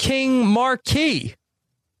Burger King marquee,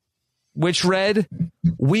 which read,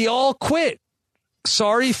 "We all quit.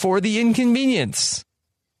 Sorry for the inconvenience."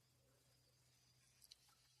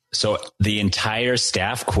 So the entire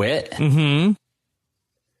staff quit? Mm-hmm.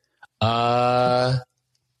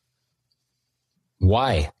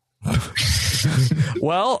 Why?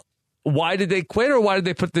 Well, why did they quit, or why did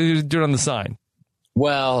they do it on the sign?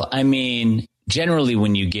 Well, I mean, generally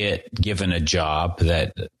when you get given a job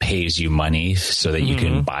that pays you money so that you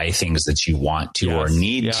can buy things that you want to or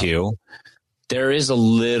need to, there is a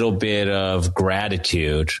little bit of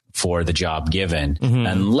gratitude for the job given,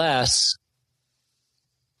 unless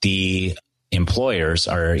the employers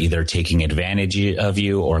are either taking advantage of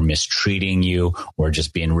you or mistreating you or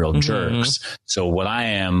just being real jerks. So what I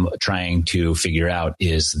am trying to figure out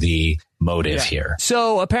is the motive here.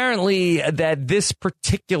 So apparently that this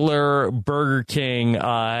particular Burger King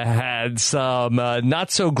had some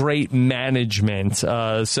not so great management.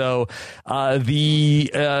 So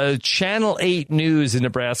the Channel 8 News in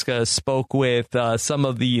Nebraska spoke with some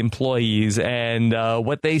of the employees, and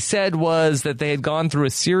what they said was that they had gone through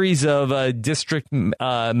a series of district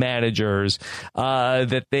managers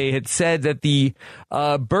that they had said that the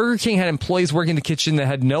Burger King had employees working in the kitchen that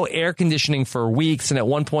had no air conditioning for weeks, and at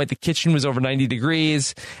one point the kitchen was over 90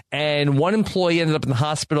 degrees, and one employee ended up in the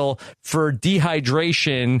hospital for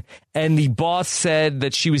dehydration, and the boss said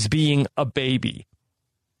that she was being a baby.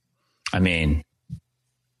 I mean,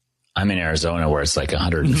 I'm in Arizona where it's like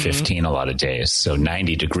 115 a lot of days, so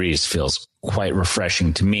 90 degrees feels quite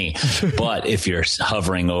refreshing to me. But if you're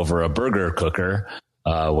hovering over a burger cooker,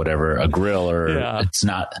 whatever, a grill, or it's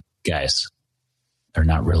not, guys, they're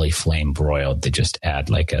not really flame broiled. They just add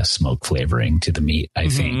like a smoke flavoring to the meat, I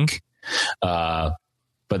think. But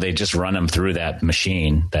they just run them through that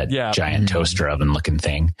machine, that giant toaster oven looking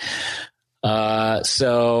thing.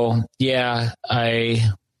 So yeah, I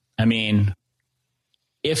mean,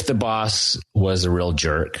 if the boss was a real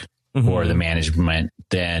jerk or the management,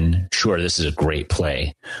 then sure, this is a great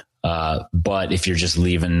play. But if you're just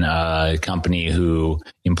leaving a company who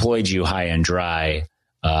employed you high and dry,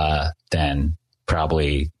 then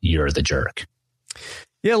probably you're the jerk.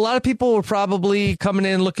 Yeah, a lot of people were probably coming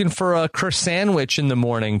in looking for a crust sandwich in the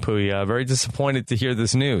morning, Puya. Very disappointed to hear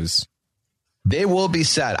this news. They will be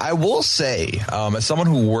sad. I will say, as someone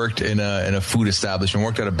who worked in a food establishment,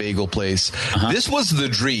 worked at a bagel place, this was the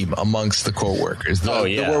dream amongst the coworkers.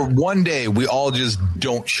 Where one day we all just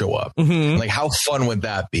don't show up. Like, how fun would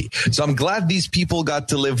that be? So I'm glad these people got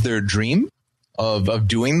to live their dream of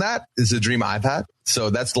doing that. It's a dream I've had.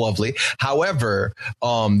 So that's lovely. However,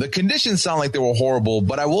 the conditions sound like they were horrible,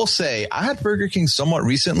 but I will say I had Burger King somewhat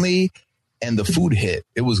recently and the food hit.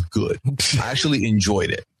 It was good. I actually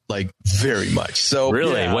enjoyed it, like, very much. So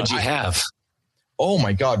really, what'd you have? Oh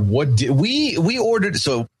my God. What did we ordered?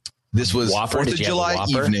 So this was Whopper? 4th of July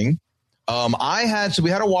evening. We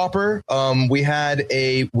had a Whopper. We had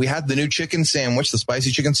the new chicken sandwich, the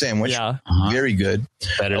spicy chicken sandwich. Yeah. Very good.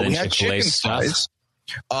 Better than Chick-fil-A stuff. Spice.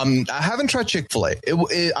 I haven't tried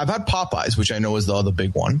Chick-fil-A. I've had Popeyes, which I know is the other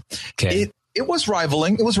big one. Okay. It was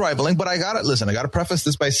rivaling, but I got to preface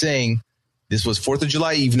this by saying this was 4th of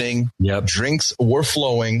July evening. Yep. Drinks were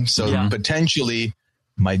flowing. So potentially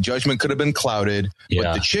My judgment could have been clouded,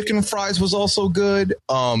 but the chicken fries was also good.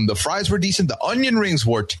 The fries were decent. The onion rings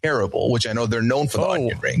were terrible, which I know they're known for the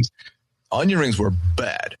onion rings. Onion rings were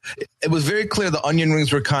bad. It was very clear the onion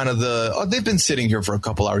rings were kind of they've been sitting here for a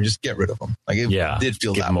couple hours. Just get rid of them. Like it did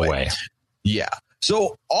feel that way. Away. Yeah.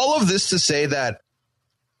 So all of this to say that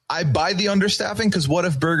I buy the understaffing, because what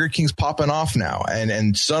if Burger King's popping off now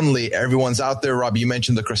and suddenly everyone's out there? Rob, you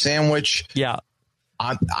mentioned the croissant sandwich. Yeah.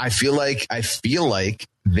 I feel like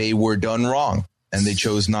they were done wrong and they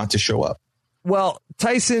chose not to show up. Well,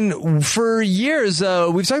 Tyson, for years,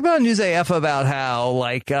 we've talked about News AF about how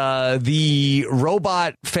like the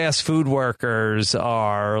robot fast food workers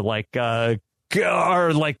are like they've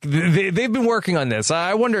been working on this.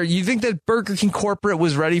 I wonder, you think that Burger King corporate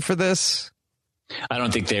was ready for this? I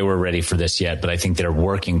don't think they were ready for this yet, but I think they're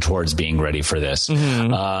working towards being ready for this.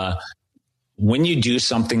 Mm-hmm. When you do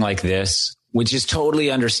something like this, which is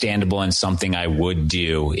totally understandable and something I would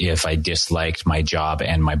do if I disliked my job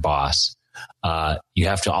and my boss, you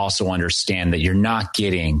have to also understand that you're not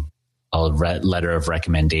getting a letter of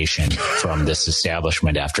recommendation from this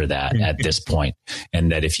establishment after that at this point,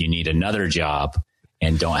 and that if you need another job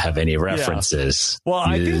and don't have any references. Yeah. Well,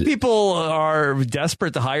 I think people are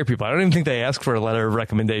desperate to hire people. I don't even think they ask for a letter of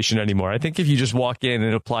recommendation anymore. I think if you just walk in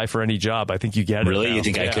and apply for any job, I think you get it. Really? You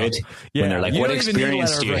think I could? Yeah. When they're like, what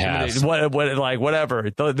experience do you have? Whatever.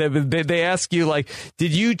 They ask you, like,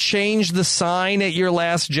 did you change the sign at your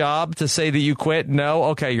last job to say that you quit? No?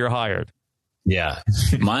 Okay, you're hired. Yeah.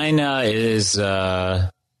 Mine is...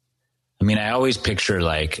 I always picture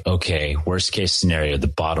like, okay, worst case scenario, the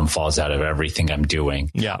bottom falls out of everything I'm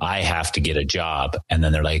doing. Yeah. I have to get a job. And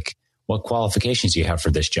then they're like, what qualifications do you have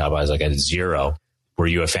for this job? I was like, I had 0. Were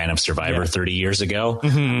you a fan of Survivor 30 years ago?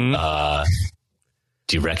 Mm-hmm.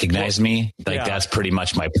 Do you recognize me? Like, that's pretty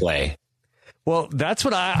much my play. Well, that's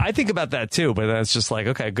what I think about that too, but that's just like,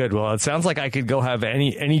 okay, good. Well, it sounds like I could go have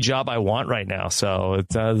any job I want right now. So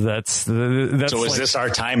that's. So is this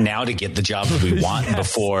our time now to get the job that we want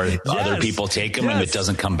before other people take them and it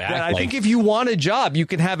doesn't come back? Yeah, I think if you want a job, you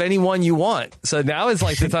can have anyone you want. So now it's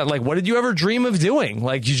like the time, like, what did you ever dream of doing?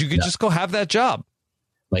 Like you could just go have that job.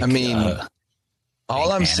 Like,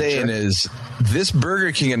 all I'm saying is this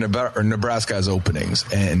Burger King in Nebraska has openings,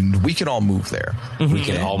 and we can all move there. Mm-hmm. We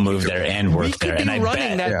can all move there and work there. And I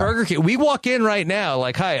running that Burger King. We walk in right now,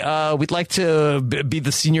 like, hi, we'd like to be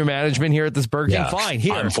the senior management here at this Burger King. Fine,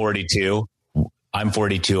 here. I'm 42.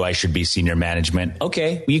 I should be senior management.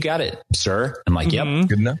 Okay, you got it, sir. I'm like, yep,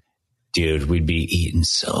 good enough. Dude, we'd be eating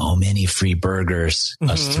so many free burgers.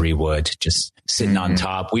 Us three would just sitting on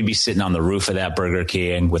top. We'd be sitting on the roof of that Burger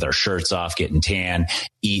King with our shirts off, getting tan,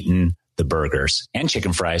 eating the burgers and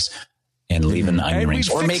chicken fries and leaving the onion rings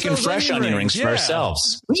or making fresh onion rings for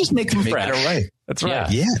ourselves. We just make them fresh. Right. That's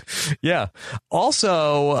right. Yeah.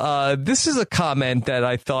 Also, this is a comment that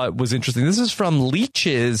I thought was interesting. This is from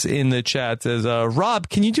Leeches in the chat. Says, Rob,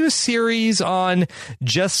 can you do a series on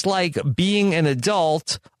just like being an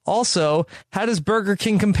adult? Also, how does Burger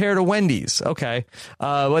King compare to Wendy's? Okay.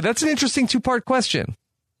 Well, that's an interesting 2-part question.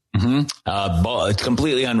 It's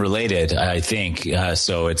completely unrelated, I think.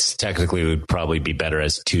 So it's technically would probably be better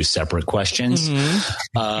as 2 separate questions.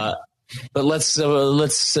 But let's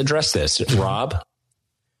address this. Rob,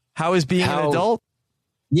 how is being an adult?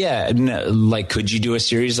 Yeah. Like, could you do a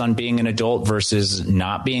series on being an adult versus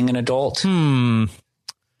not being an adult?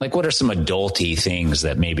 Like, what are some adulty things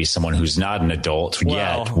that maybe someone who's not an adult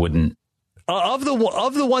yet wouldn't? Of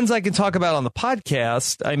the ones I can talk about on the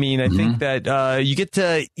podcast, I mean, I think that you get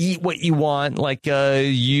to eat what you want. Like,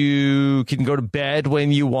 you can go to bed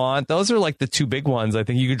when you want. Those are like the 2 big ones. I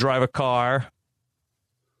think you could drive a car.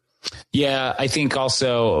 Yeah, I think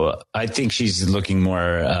she's looking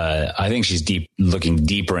more. I think she's looking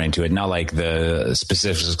deeper into it, not like the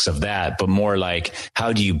specifics of that, but more like,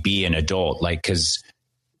 how do you be an adult? Like, because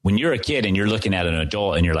when you're a kid and you're looking at an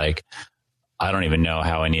adult and you're like, I don't even know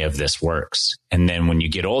how any of this works. And then when you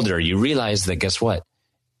get older, you realize that, guess what?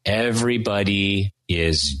 Everybody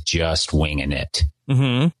is just winging it.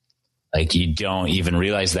 Like, you don't even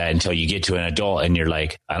realize that until you get to an adult and you're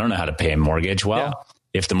like, I don't know how to pay a mortgage. Well,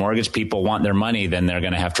 if the mortgage people want their money, then they're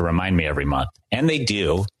going to have to remind me every month. And they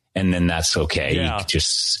do. And then that's okay. You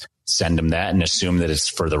just send them that and assume that it's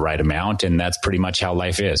for the right amount. And that's pretty much how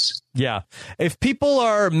life is. Yeah. If people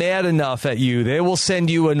are mad enough at you, they will send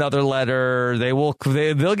you another letter. They'll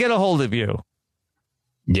get a hold of you.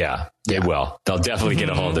 Yeah, they will. They'll definitely get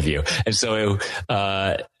a hold of you. And so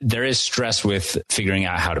there is stress with figuring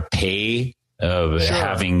out how to pay,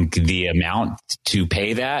 having the amount to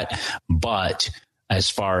pay that. But as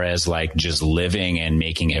far as like just living and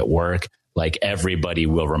making it work, like everybody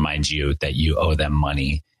will remind you that you owe them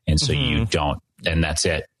money. And so you don't. And that's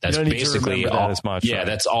it. That's basically all. As much, yeah, right?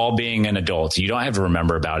 That's all being an adult. You don't have to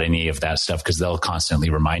remember about any of that stuff because they'll constantly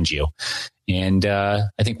remind you. And I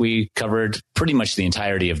think we covered pretty much the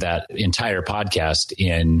entirety of that entire podcast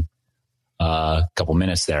in a couple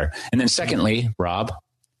minutes there. And then secondly, Rob,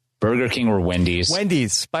 Burger King or Wendy's?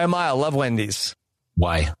 Wendy's by a mile. Love Wendy's.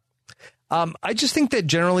 Why? I just think that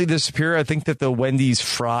generally they're superior. I think that the Wendy's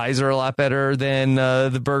fries are a lot better than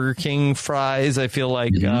the Burger King fries. I feel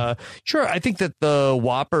like, sure, I think that the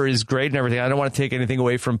Whopper is great and everything. I don't want to take anything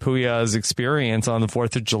away from Puya's experience on the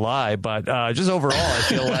 4th of July, but just overall, I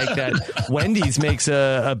feel like that Wendy's makes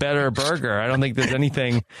a better burger. I don't think there's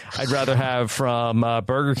anything I'd rather have from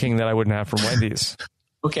Burger King that I wouldn't have from Wendy's.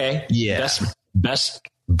 Okay. Yeah. Best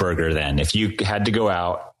burger then. If you had to go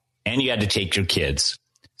out and you had to take your kids,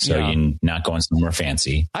 so you're not going somewhere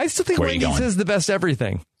fancy. I still think Wendy's is the best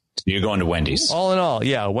everything. So you're going to Wendy's. All in all,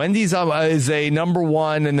 yeah. Wendy's is a number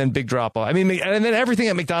one and then big drop off. I mean, and then everything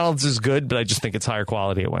at McDonald's is good, but I just think it's higher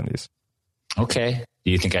quality at Wendy's. Okay.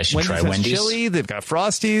 Do you think I should try Wendy's? Wendy's? Chili, they've got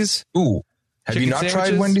Frosties. Ooh. Have you not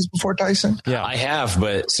tried Wendy's before, Tyson? Yeah, I have.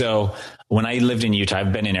 But so when I lived in Utah,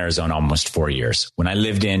 I've been in Arizona almost 4 years. When I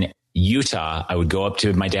lived in Utah, I would go up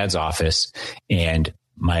to my dad's office, and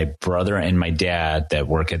my brother and my dad that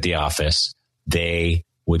work at the office, they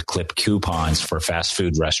would clip coupons for fast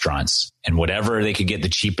food restaurants, and whatever they could get the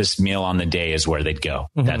cheapest meal on the day is where they'd go.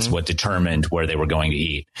 That's what determined where they were going to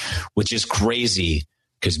eat, which is crazy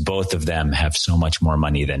because both of them have so much more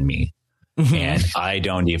money than me. And I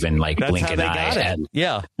don't even blink an eye at,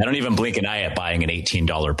 I don't even blink an eye at buying an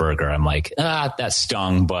 $18 burger. I'm like, that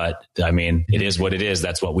stung, but I mean, it is what it is.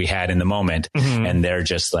 That's what we had in the moment. And they're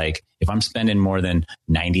just like, if I'm spending more than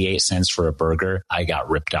 98 cents for a burger, I got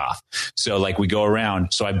ripped off. So we go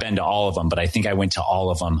around. So I've been to all of them, but I think I went to all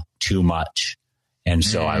of them too much. And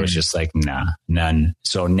so I was just like, nah, none.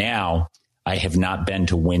 So now I have not been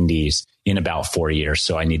to Wendy's in about 4 years.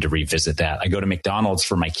 So I need to revisit that. I go to McDonald's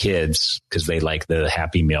for my kids because they like the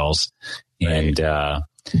Happy Meals. And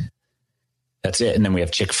that's it. And then we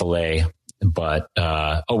have Chick-fil-A. But,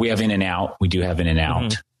 we have In-N-Out. We do have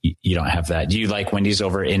In-N-Out. You don't have that. Do you like Wendy's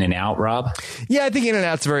over In-N-Out, Rob? Yeah, I think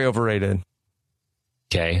In-N-Out's very overrated.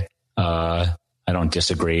 Okay. I don't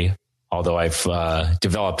disagree. Although I've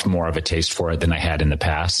developed more of a taste for it than I had in the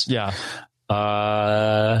past. Yeah.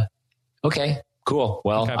 Okay. Cool.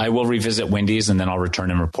 Well, I will revisit Wendy's and then I'll return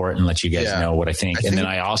and report and let you guys know what I think. Then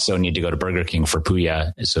I also need to go to Burger King for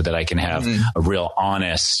Puya so that I can have a real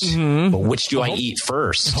honest, but which do I eat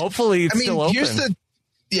first? Hopefully it's still open.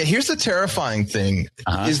 Here's the terrifying thing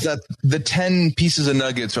is that the 10 pieces of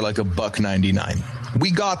nuggets are like $1.99. We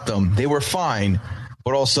got them. They were fine.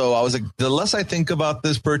 But also, I was like, the less I think about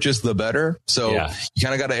this purchase, the better. So you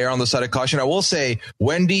kind of got to err on the side of caution. I will say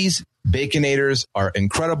Wendy's Baconators are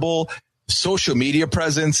incredible. Social media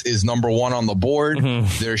presence is number one on the board.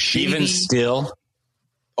 They're shady. Even still.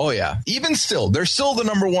 Oh, yeah. Even still. They're still the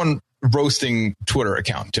number one roasting Twitter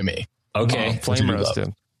account to me. Okay. Flame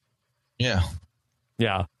roasted. Yeah.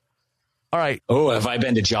 Yeah. All right. Oh, have I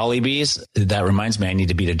been to Jollibee's? That reminds me, I need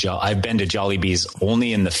to be to I've been to Jollibee's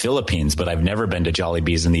only in the Philippines, but I've never been to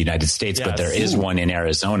Jollibee's in the United States, but there is one in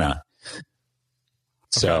Arizona.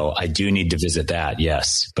 So I do need to visit that.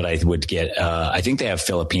 Yes. But I would get, I think they have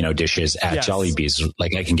Filipino dishes at Jollibee's.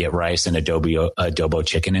 Like I can get rice and adobo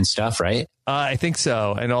chicken and stuff, right? I think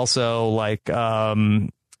so. And also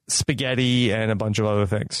spaghetti and a bunch of other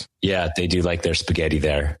things. Yeah. They do like their spaghetti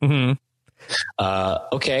there.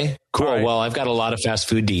 Okay, cool. Right. Well, I've got a lot of fast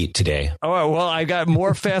food to eat today. All right. Well, I got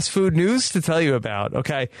more fast food news to tell you about.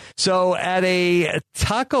 Okay. So at a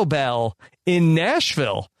Taco Bell in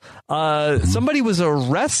Nashville, somebody was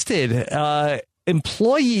arrested.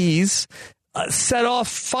 Employees set off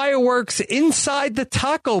fireworks inside the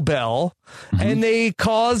Taco Bell and they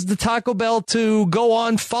caused the Taco Bell to go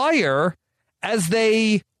on fire as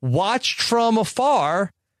they watched from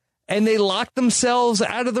afar and they locked themselves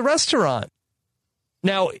out of the restaurant.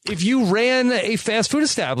 Now, if you ran a fast food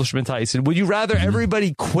establishment, Tyson, would you rather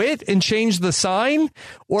everybody quit and change the sign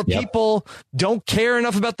or people don't care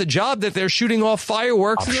enough about the job that they're shooting off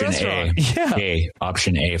fireworks in the restaurant?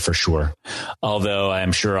 Option A for sure. Although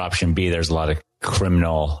I'm sure option B, there's a lot of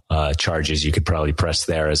criminal charges you could probably press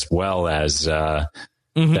there as well as that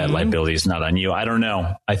liability is not on you. I don't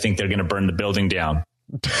know. I think they're going to burn the building down.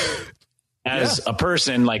 As a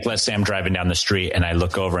person, like let's say I'm driving down the street and I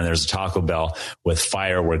look over and there's a Taco Bell with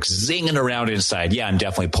fireworks zinging around inside. Yeah, I'm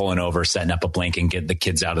definitely pulling over, setting up a blink and getting the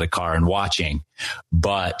kids out of the car and watching.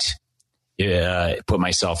 But put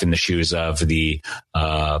myself in the shoes of the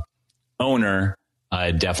owner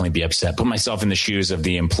I'd definitely be upset. Put myself in the shoes of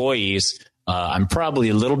the employees. I'm probably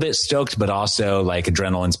a little bit stoked, but also like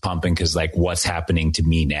adrenaline's pumping because like what's happening to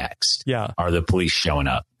me next? Yeah. Are the police showing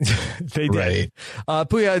up? They did. Right.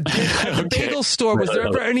 Puya, at the bagel store, was there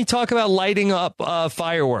ever any talk about lighting up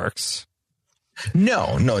fireworks?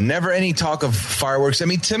 No, never any talk of fireworks. I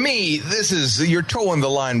mean, to me, you're towing the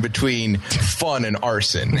line between fun and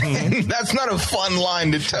arson. That's not a fun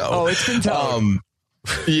line to tow. Oh, it's been towed.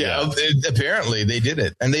 Apparently they did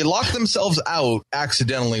it, and they locked themselves out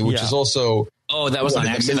accidentally, which is also. Oh, that was on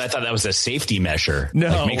accident. I thought that was a safety measure. No,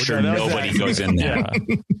 like make sure nobody goes in there.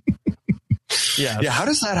 Yeah. How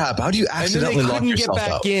does that happen? How do you accidentally lock yourself out? They couldn't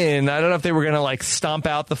get back in. I don't know if they were going to like stomp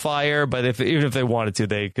out the fire, but even if they wanted to,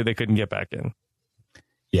 they couldn't get back in.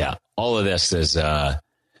 Yeah, all of this is. I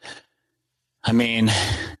mean.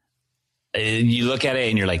 You look at it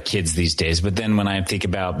and you're like kids these days. But then when I think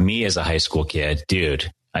about me as a high school kid, dude,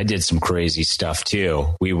 I did some crazy stuff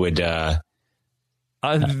too. We would,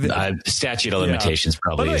 statute of limitations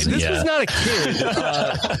probably way, isn't. This was not a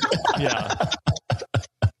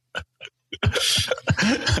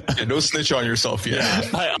kid. No snitch on yourself yet.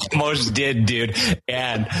 Yeah, I almost did, dude.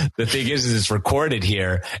 And the thing is it's recorded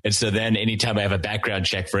here. And so then anytime I have a background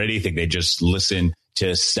check for anything, they just listen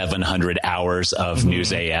to 700 hours of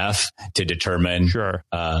News AF to determine,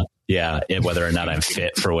 whether or not I'm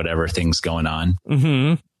fit for whatever thing's going on.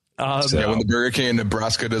 When the Burger King in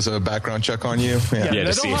Nebraska does a background check on you,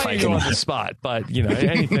 to see if I can on the spot. But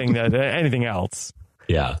anything else.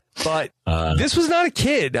 Yeah, but this was not a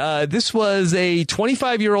kid. This was a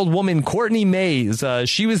 25-year-old woman, Courtney Mays.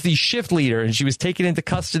 She was the shift leader, and she was taken into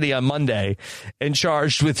custody on Monday and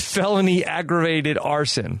charged with felony aggravated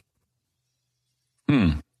arson.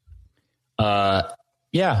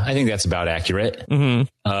 Yeah, I think that's about accurate.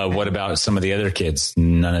 What about some of the other kids?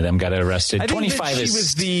 None of them got arrested. I think 25 she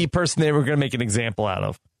was the person they were going to make an example out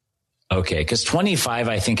of. Okay, because 25,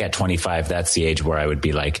 I think at 25, that's the age where I would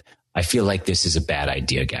be like, I feel like this is a bad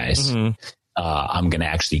idea, guys. I'm going to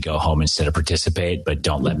actually go home instead of participate, but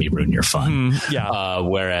don't let me ruin your fun.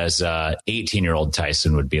 Whereas 18-year-old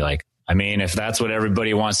Tyson would be like, I mean, if that's what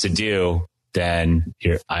everybody wants to do, then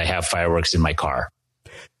here I have fireworks in my car.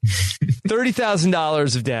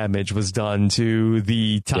 $30,000 of damage was done to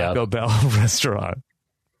the Taco Bell restaurant.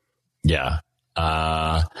 Yeah.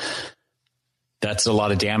 That's a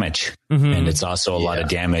lot of damage. And it's also a lot of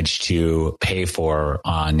damage to pay for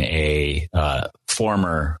on a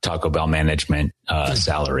former Taco Bell management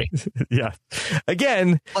salary. Yeah.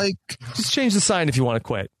 Again, just change the sign if you want to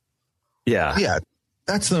quit. Yeah. Yeah.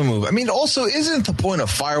 That's the move. I mean, also, isn't the point of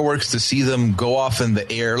fireworks to see them go off in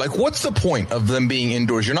the air? Like, what's the point of them being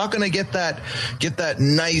indoors? You're not going to get that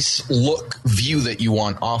nice look view that you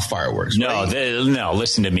want off fireworks. No, right? No.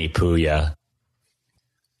 Listen to me, Puya.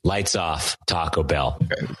 Lights off, Taco Bell.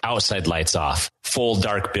 Okay. Outside lights off. Full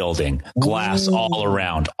dark building. Glass all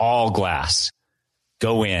around. All glass.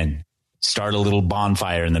 Go in. Start a little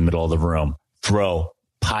bonfire in the middle of the room. Throw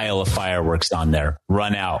pile of fireworks on there.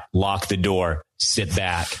 Run out. Lock the door. Sit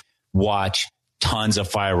back, watch tons of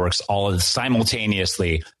fireworks all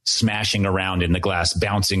simultaneously smashing around in the glass,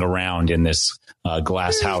 bouncing around in this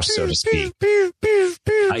glass house, so to speak.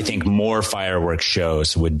 I think more fireworks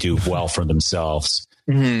shows would do well for themselves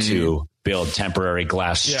to build temporary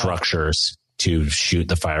glass structures to shoot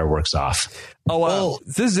the fireworks off. Oh, well,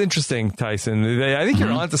 this is interesting, Tyson. I think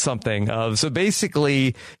you're onto something. So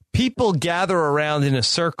basically, people gather around in a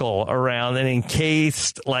circle around an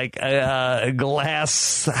encased like a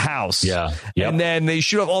glass house. Yeah. Yep. And then they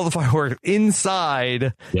shoot off all the fireworks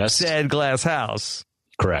inside said glass house.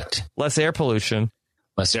 Correct. Less air pollution.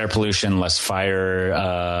 Less air pollution, less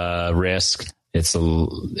fire risk. It's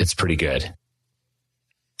pretty good.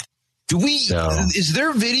 Is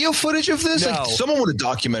there video footage of this? No. Like someone would have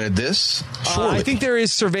documented this. I think there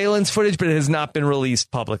is surveillance footage, but it has not been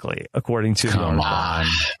released publicly, according to Come on.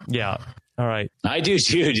 Yeah. All right. I do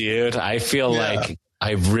too, dude. I feel like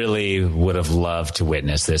I really would have loved to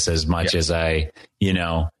witness this as much as I,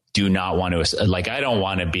 do not want to, I don't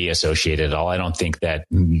want to be associated at all. I don't think that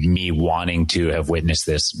me wanting to have witnessed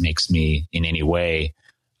this makes me in any way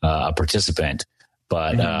a participant.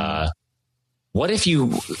 But, what if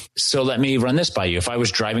so let me run this by you. If I was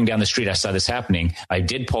driving down the street, I saw this happening, I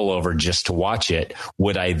did pull over just to watch it.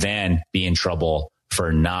 Would I then be in trouble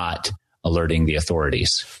for not alerting the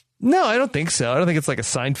authorities? No, I don't think so. I don't think it's like a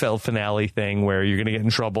Seinfeld finale thing where you're going to get in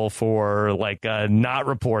trouble for not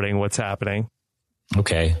reporting what's happening.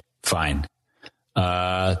 Okay, fine.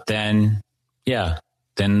 Then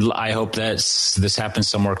I hope that this happens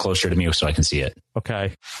somewhere closer to me so I can see it.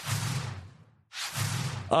 Okay.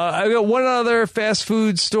 I got one other fast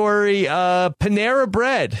food story. Panera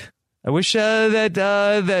Bread. I wish that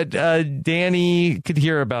Danny could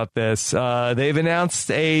hear about this. They've announced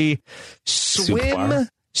a swim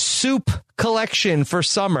soup collection for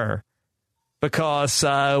summer because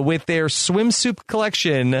with their swim soup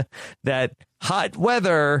collection, that hot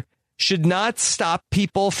weather should not stop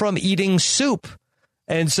people from eating soup.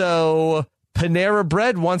 And so Panera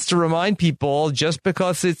Bread wants to remind people, just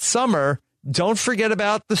because it's summer, don't forget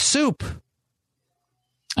about the soup.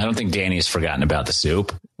 I don't think Danny's forgotten about the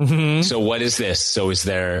soup. Mm-hmm. So what is this? So is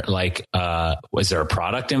there was there a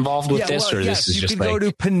product involved with this, or this is just you can go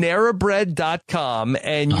to PaneraBread.com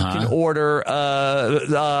and you can order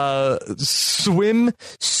swim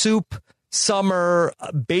soup summer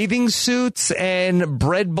bathing suits and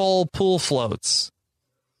bread bowl pool floats.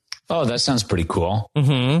 Oh, that sounds pretty cool.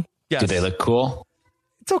 Mm-hmm. Yes. Do they look cool?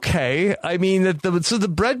 It's okay. I mean, the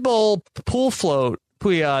bread bowl pool float.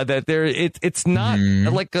 That it's not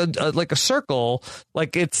like a circle,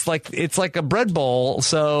 like it's like a bread bowl.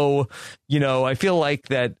 So, I feel like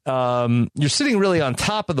that you're sitting really on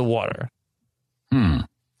top of the water.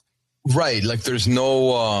 Right. Like there's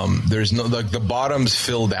no like the bottom's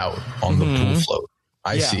filled out on the pool float.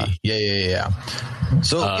 I see. Yeah.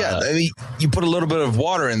 So I mean, you put a little bit of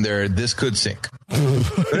water in there, this could sink.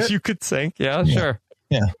 You could sink. Yeah, sure.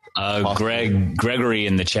 Yeah. Gregory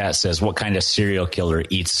in the chat says, what kind of serial killer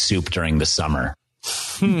eats soup during the summer?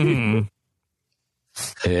 I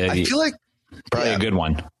feel like probably a good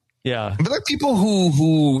one. Yeah. But like people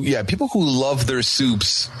who love their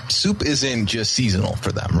soups, soup isn't just seasonal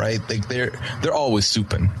for them, right? Like they're always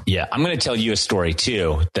souping. Yeah. I'm going to tell you a story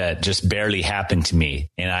too that just barely happened to me.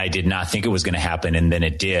 And I did not think it was going to happen. And then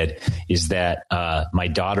it did, is that my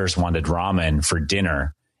daughters wanted ramen for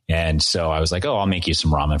dinner. And so I was like, I'll make you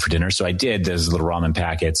some ramen for dinner. So I did those little ramen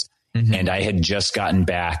packets. Mm-hmm. And I had just gotten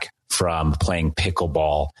back from playing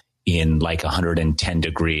pickleball in like 110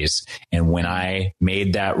 degrees. And when I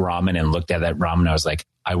made that ramen and looked at that ramen, I was like,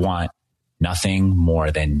 I want nothing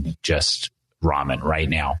more than just ramen right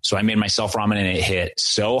now. So I made myself ramen and it hit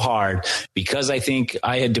so hard because I think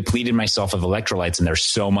I had depleted myself of electrolytes and there's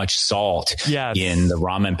so much salt in the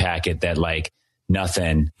ramen packet that like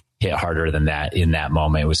nothing hit harder than that in that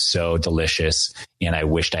moment. It was so delicious. And I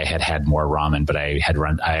wished I had more ramen, but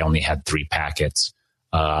I only had 3 packets.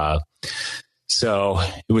 So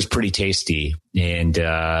it was pretty tasty. And,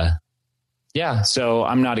 so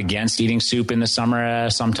I'm not against eating soup in the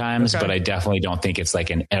summer sometimes, but I definitely don't think it's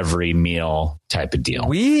like an every meal type of deal.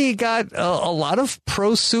 We got a lot of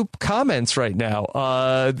pro soup comments right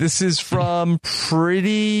now. This is from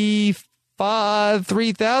Pretty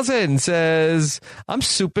 3000 says, I'm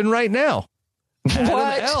souping right now.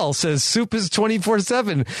 What? L says soup is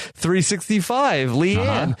 24/7, 365.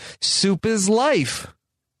 Leanne, soup is life.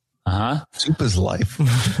 Soup is life.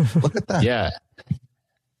 Look at that. Yeah.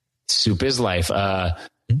 Soup is life.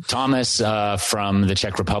 Thomas from the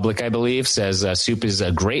Czech Republic, I believe, says soup is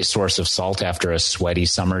a great source of salt after a sweaty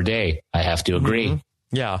summer day. I have to agree.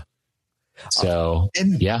 Mm-hmm. Yeah. So,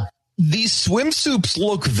 These swim soups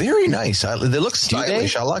look very nice. They look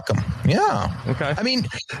stylish. I like them. Yeah. Okay. I mean,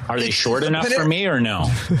 are they short enough for me or no?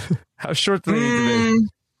 How short do they need to be?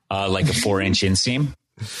 Like a 4-inch inseam.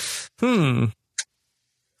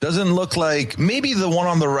 Doesn't look like maybe the one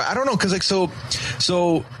on the right. I don't know. Cause like,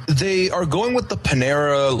 so they are going with the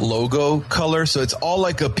Panera logo color. So it's all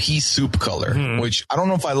like a pea soup color, which I don't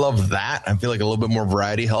know if I love that. I feel like a little bit more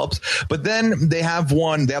variety helps, but then they have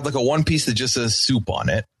like a one piece that just says soup on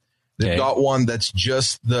it. They've got one that's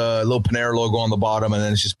just the little Panera logo on the bottom, and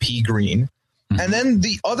then it's just pea green. Mm-hmm. And then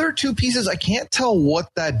the other 2 pieces, I can't tell what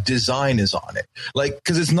that design is on it. Like,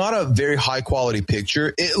 because it's not a very high quality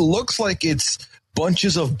picture. It looks like it's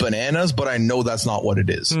bunches of bananas, but I know that's not what it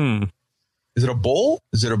is. Is it a bowl?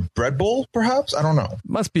 Is it a bread bowl, perhaps? I don't know.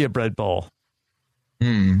 Must be a bread bowl.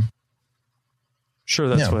 Sure,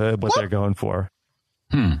 that's what they're going for.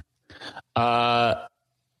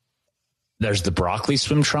 There's the broccoli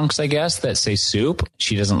swim trunks, I guess, that say soup.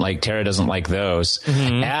 Tara doesn't like those.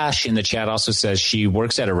 Mm-hmm. Ash in the chat also says she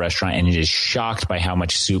works at a restaurant and is shocked by how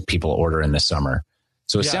much soup people order in the summer.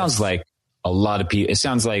 So it sounds like a lot of people, it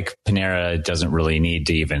sounds like Panera doesn't really need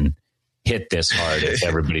to even hit this hard if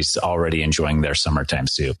everybody's already enjoying their summertime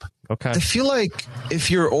soup. Okay. I feel like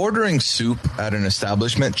if you're ordering soup at an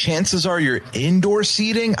establishment, chances are you're indoor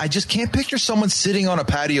seating. I just can't picture someone sitting on a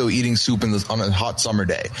patio eating soup on a hot summer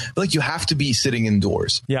day. I feel like you have to be sitting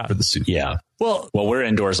indoors for the soup. Yeah. Well, we're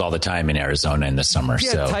indoors all the time in Arizona in the summer.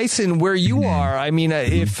 Yeah, so Tyson, where you are, I mean,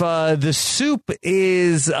 if the soup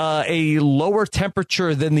is a lower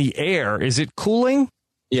temperature than the air, is it cooling?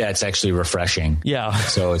 Yeah, it's actually refreshing. Yeah.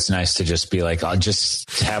 So it's nice to just be like, I'll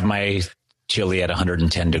just have my chili at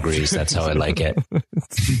 110 degrees. That's how I like it.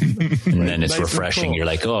 And then it's nice refreshing. cool. You're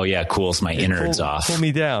like, oh yeah, cools my innards off. Pull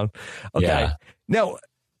me down. Okay. Yeah. Now,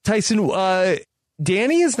 Tyson,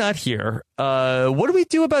 Danny is not here. What do we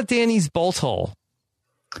do about Danny's bolt hole?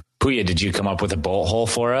 Puya, did you come up with a bolt hole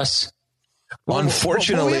for us?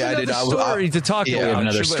 Unfortunately, I did. Story to talk yeah, about. we have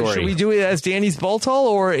another story. Should we do it as Danny's bolt hole,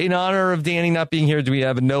 or in honor of Danny not being here, do we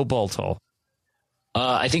have a no bolt hole?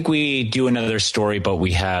 I think we do another story, but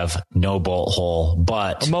we have no bolt hole,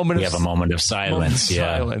 but we have a moment of silence.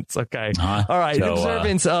 Silence. Okay. Uh-huh. All right. So, in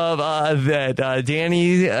observance of that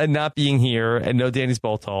Danny not being here and no Danny's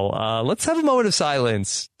bolt hole, let's have a moment of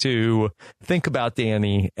silence to think about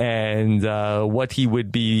Danny and what he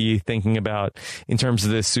would be thinking about in terms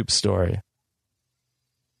of this soup story.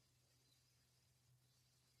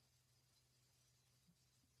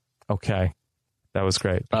 Okay. That was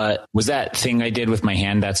great. Was that thing I did with my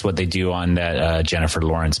hand? That's what they do on that Jennifer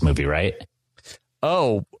Lawrence movie, right?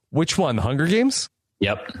 Oh, which one? The Hunger Games?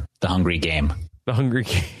 Yep. The Hungry Game. The Hungry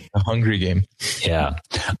Game. The Hungry Game. Yeah.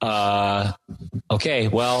 Okay.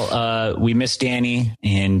 Well, we miss Danny.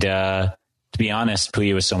 And to be honest,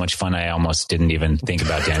 Puya was so much fun. I almost didn't even think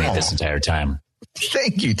about Danny this entire time.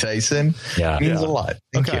 Thank you, Tyson. Yeah. It means a lot.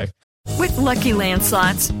 Thank you. With Lucky Land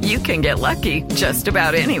Slots, you can get lucky just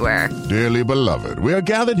about anywhere. Dearly beloved, we are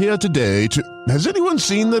gathered here today to... Has anyone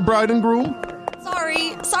seen the bride and groom?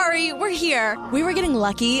 Sorry, we're here. We were getting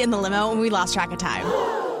lucky in the limo and we lost track of time.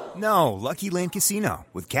 No, Lucky Land Casino,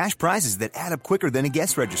 with cash prizes that add up quicker than a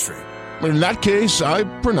guest registry. In that case, I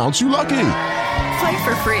pronounce you lucky. Play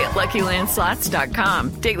for free at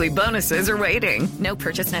LuckyLandSlots.com. Daily bonuses are waiting. No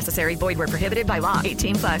purchase necessary. Void where prohibited by law.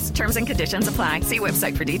 18+. Terms and conditions apply. See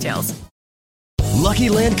website for details. Lucky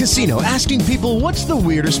Land Casino, asking people, what's the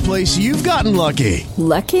weirdest place you've gotten lucky?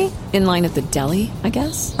 Lucky? In line at the deli, I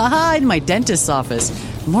guess? Aha, in my dentist's office.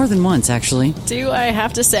 More than once, actually. Do I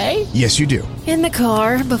have to say? Yes, you do. In the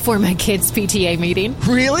car before my kids' PTA meeting.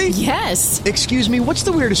 Really? Yes. Excuse me, what's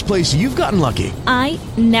the weirdest place you've gotten lucky? I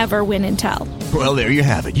never win and tell. Well, there you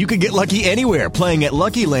have it. You can get lucky anywhere, playing at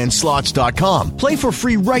LuckyLandSlots.com. Play for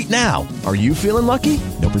free right now. Are you feeling lucky?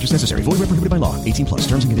 No purchase necessary. Void where prohibited by law. 18+.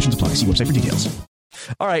 Terms and conditions apply. See website for details.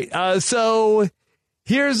 All right. So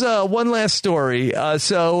here's one last story.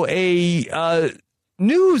 So a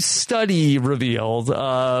new study revealed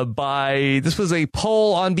this was a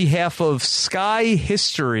poll on behalf of Sky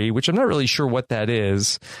History, which I'm not really sure what that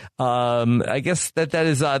is. I guess that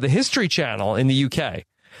is the History Channel in the UK.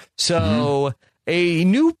 So a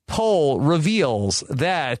new poll reveals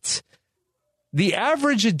that the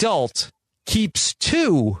average adult keeps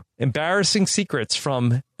 2 embarrassing secrets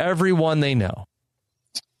from everyone they know.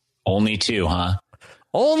 Only 2, huh?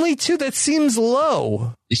 Only 2? That seems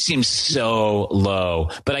low. It seems so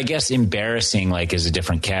low. But I guess embarrassing is a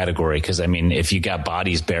different category. Because, I mean, if you got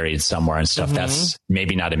bodies buried somewhere and stuff, that's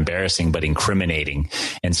maybe not embarrassing, but incriminating.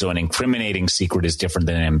 And so an incriminating secret is different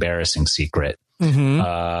than an embarrassing secret.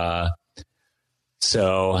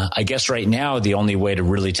 So I guess right now, the only way to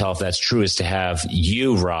really tell if that's true is to have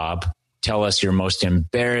you, Rob, tell us your most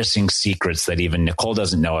embarrassing secrets that even Nicole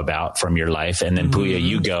doesn't know about from your life. And then Puya,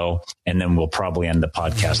 you go, and then we'll probably end the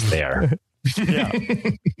podcast there. Yeah.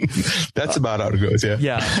 That's about how it goes. Yeah.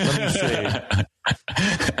 Yeah. Let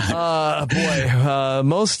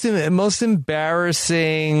me see. Most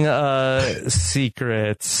embarrassing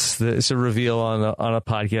secrets to reveal on a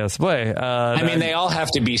podcast. Boy, I mean, they all have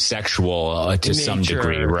to be sexual to some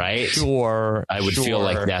degree, right? Sure. I would feel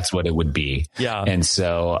like that's what it would be. Yeah. And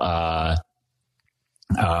so,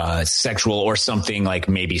 sexual or something like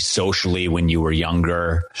maybe socially when you were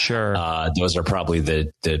younger. Sure. Those are probably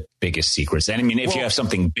the biggest secrets. And I mean, if you have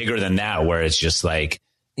something bigger than that, where it's just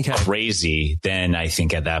crazy, then I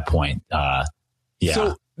think at that point, yeah.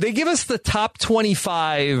 So they give us the top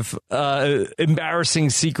 25 embarrassing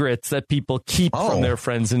secrets that people keep from their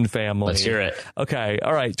friends and family. Let's hear it. Okay.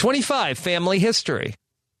 All right. 25, family history.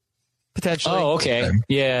 Potentially. Oh, okay.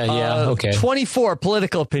 Yeah. Okay. 24,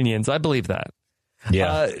 political opinions. I believe that.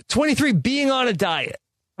 Yeah. 23, being on a diet.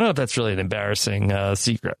 I don't know if that's really an embarrassing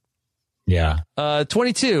secret. Yeah.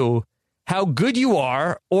 22, how good you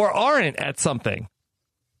are or aren't at something.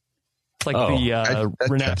 It's like the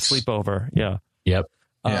Renap sleepover. Yeah. Yep.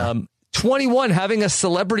 21, having a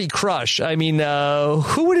celebrity crush. I mean,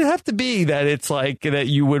 who would it have to be that it's like that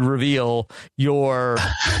you would reveal your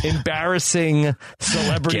embarrassing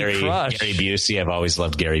celebrity crush? Gary Busey. I've always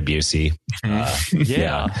loved Gary Busey.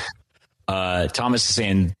 Yeah. Thomas is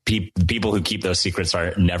saying people who keep those secrets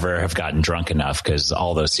never have gotten drunk enough because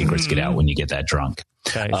all those secrets get out when you get that drunk.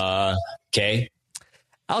 Okay. Okay.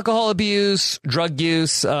 Alcohol abuse, drug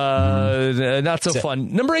use, not so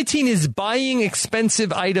fun. Number 18 is buying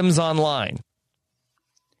expensive items online.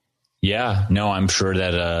 Yeah, no, I'm sure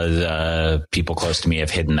that the people close to me have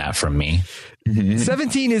hidden that from me.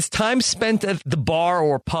 17 is time spent at the bar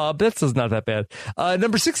or pub. That's not that bad.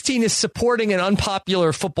 Number 16 is supporting an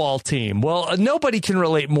unpopular football team. Well, nobody can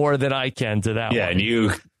relate more than I can to that one. Yeah, and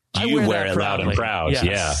you wear it loud and proud.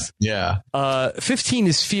 Yes. Yeah. 15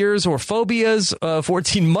 is fears or phobias.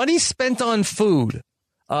 14, money spent on food.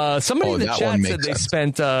 Somebody in the chat said they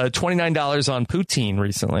spent $29 on poutine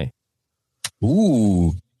recently.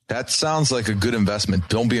 Ooh. That sounds like a good investment.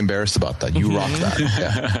 Don't be embarrassed about that. You rock that.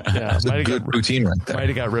 Yeah. It's a good routine right there. Might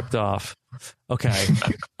have got ripped off. Okay.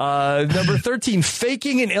 Number 13,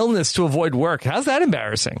 faking an illness to avoid work. How's that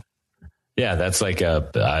embarrassing? Yeah, that's like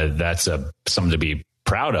something to be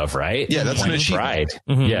proud of, right? Yeah, that's an achievement.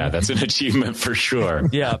 Pride. Yeah, that's an achievement for sure.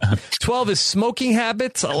 Yeah. 12 is smoking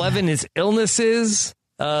habits. 11 is illnesses.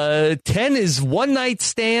 10 is one night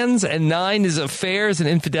stands, and 9 is affairs and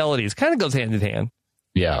infidelities. Kind of goes hand in hand.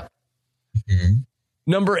 Yeah.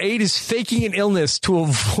 Number 8 is faking an illness to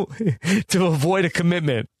avoid a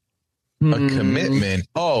commitment. A commitment?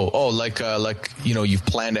 Oh, like you've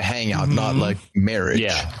planned a hangout, not like marriage.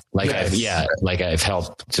 Yeah, I've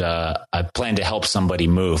helped. I plan to help somebody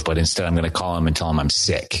move, but instead I'm going to call him and tell him I'm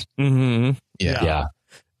sick. Yeah.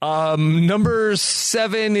 Number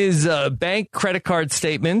 7 is bank credit card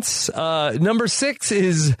statements. Number 6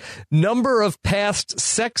 is number of past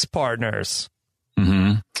sex partners.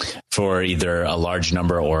 For either a large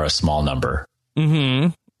number or a small number.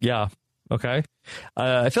 Yeah. Okay.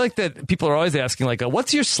 I feel like that people are always asking, like,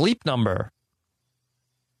 what's your sleep number?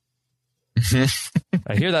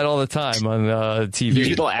 I hear that all the time on TV.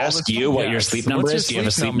 People ask you what your sleep number is. Do you have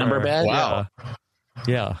a sleep number bag? Wow.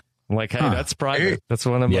 Yeah. I'm like, hey, that's private. That's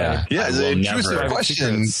one of my intrusive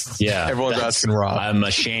questions. Yeah, everyone's asking Rob. I'm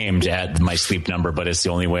ashamed at my sleep number, but it's the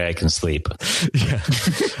only way I can sleep. Yeah.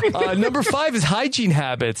 Number 5 is hygiene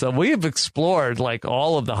habits. We have explored like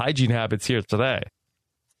all of the hygiene habits here today,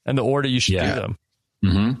 and the order you should do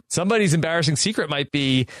them. Somebody's embarrassing secret might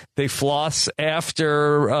be they floss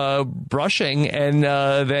after brushing and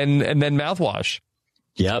then mouthwash.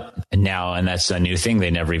 Yep. And that's a new thing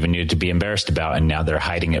they never even knew to be embarrassed about. And now they're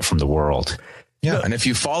hiding it from the world. Yeah. And if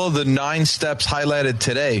you follow the 9 steps highlighted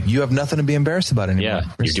today, you have nothing to be embarrassed about anymore.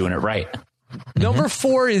 Yeah. You're doing it right. Number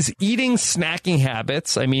 4 is eating snacking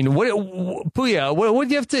habits. I mean, Puya, what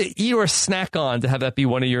do you have to eat or snack on to have that be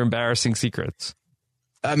one of your embarrassing secrets?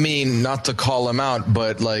 I mean, not to call them out,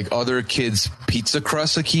 but like other kids' pizza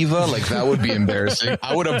crust, Akiva, like that would be embarrassing.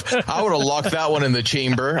 I would have locked that one in the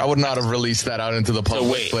chamber. I would not have released that out into the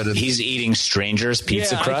public. So wait, he's eating strangers'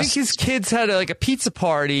 pizza crust? I think his kids had a pizza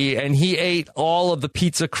party, and he ate all of the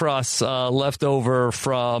pizza crusts left over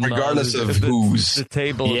from regardless of whose the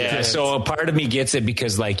table. Yeah, so a part of me gets it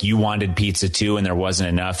because like you wanted pizza too, and there wasn't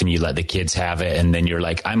enough, and you let the kids have it, and then you're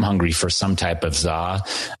like, I'm hungry for some type of za,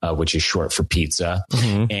 which is short for pizza.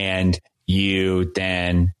 And you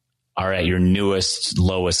then are at your newest,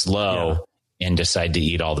 lowest low and decide to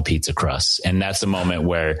eat all the pizza crusts. And that's the moment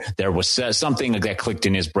where there was something that clicked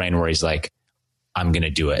in his brain where he's like, I'm going to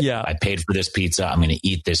do it. Yeah. I paid for this pizza. I'm going to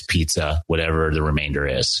eat this pizza, whatever the remainder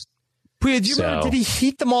is. Puya, do you remember, did he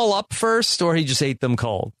heat them all up first or he just ate them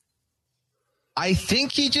cold? I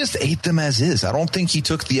think he just ate them as is. I don't think he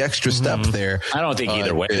took the extra step there. I don't think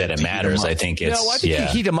either way that it matters. I think it's... No, I think you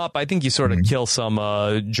heat them up. I think you sort of kill some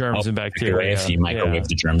germs and bacteria. If you microwave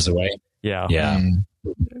the germs away. Yeah. Yeah.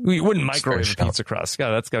 We wouldn't microwave a pizza crust.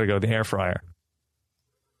 Yeah, that's got to go in the air fryer.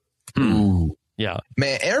 Ooh. Yeah.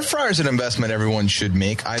 Man, air fryer is an investment everyone should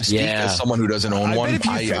make. I speak as someone who doesn't own one.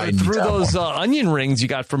 Bet if you threw those onion rings you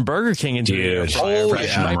got from Burger King into the air fryer,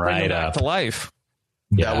 might bring them back to life.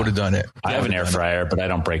 That would have done it. I have an air fryer, but I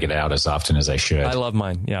don't break it out as often as I should. I love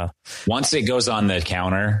mine. Yeah. Once it goes on the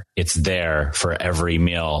counter, it's there for every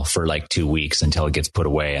meal for like 2 weeks until it gets put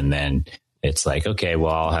away. And then it's like, okay,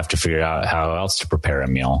 well, I'll have to figure out how else to prepare a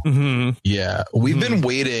meal. Yeah. We've been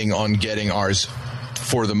waiting on getting ours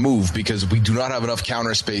for the move because we do not have enough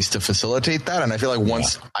counter space to facilitate that. And I feel like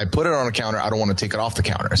once I put it on a counter, I don't want to take it off the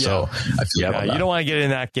counter. So I feel you don't want to get in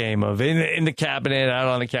that game of in the cabinet, out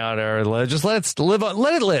on the counter. Just let it live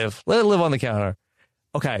on the counter.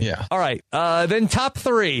 Okay. Yeah. All right. Then top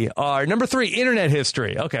 3 are number 3, internet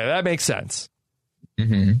history. Okay. That makes sense.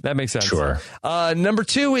 That makes sense. Sure. Number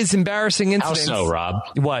 2 is embarrassing incidents. How so, Rob?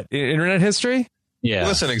 What? Internet history? Yeah. Give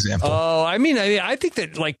us an example. Oh, I mean, I think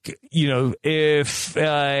that, like, you know, if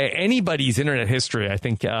anybody's internet history, I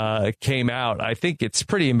think, came out, I think it's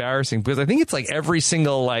pretty embarrassing because I think it's like every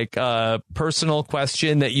single, like, personal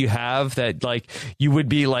question that you have that, like, you would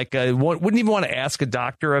be like, wouldn't even want to ask a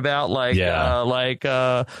doctor about, like,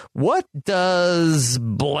 what does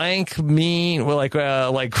blank mean? Well, like,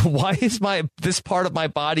 why is this part of my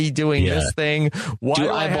body doing this thing? Why do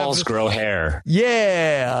eyeballs grow hair?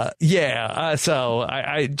 Yeah. So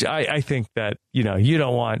I think that, you know, you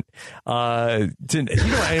don't want you don't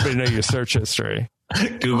want anybody to know your search history.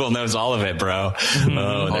 Google knows all of it, bro.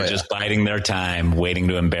 Oh, they're just biding their time, waiting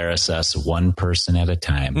to embarrass us one person at a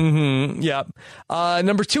time. Mm-hmm. Yeah.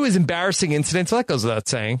 Number 2 is embarrassing incidents. Well, that goes without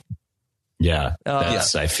saying. Yeah,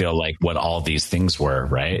 that's I feel like what all these things were,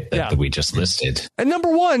 right? That we just listed. And number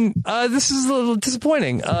 1, this is a little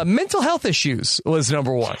disappointing. Mental health issues was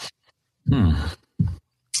number 1. Come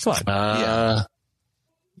on.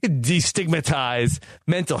 Destigmatize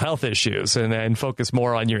mental health issues and then focus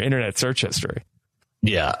more on your internet search history.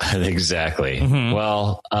 Yeah, exactly. Mm-hmm.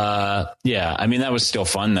 Well, yeah, I mean, that was still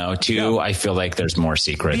fun, though, too. Yeah. I feel like there's more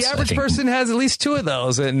secrets. The average person has at least 2 of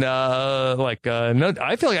those. And I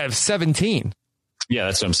feel like I have 17. Yeah,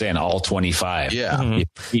 that's what I'm saying. All 25. Yeah. Mm-hmm.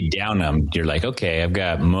 If you down them, you're like, okay, I've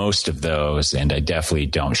got most of those, and I definitely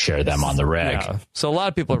don't share them on the reg. Yeah. So a lot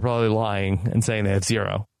of people are probably lying and saying they have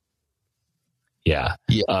 0. Yeah.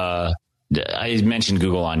 I mentioned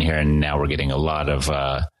Google on here, and now we're getting a lot of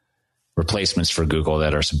replacements for Google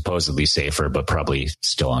that are supposedly safer, but probably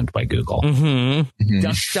still owned by Google. Mm-hmm.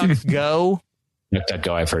 DuckDuckGo.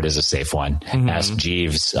 DuckDuckGo, I've heard, is a safe one. Mm-hmm. Ask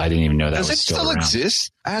Jeeves. I didn't even know that was still around. Does it still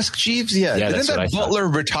exist? Ask Jeeves? Yeah. Didn't that Butler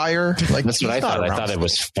retire? Like, that's what I thought. I thought it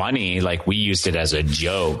was funny. Like, we used it as a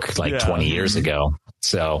joke 20 years ago.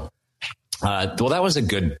 So... well, that was a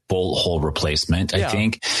good bolt hole replacement, I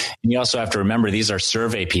think. And you also have to remember, these are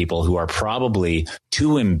survey people who are probably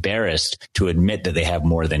too embarrassed to admit that they have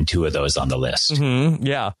more than 2 of those on the list. Mm-hmm.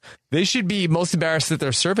 Yeah. They should be most embarrassed that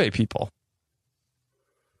they're survey people.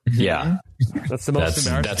 Yeah. That's the most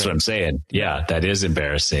embarrassing. That's what I'm saying. Yeah, that is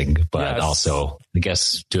embarrassing. But also, I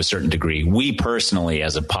guess to a certain degree, we personally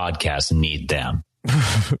as a podcast need them.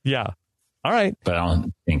 Yeah. All right. But I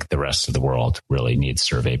don't think the rest of the world really needs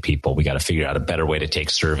survey people. We got to figure out a better way to take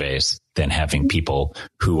surveys than having people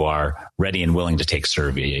who are ready and willing to take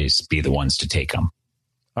surveys be the ones to take them.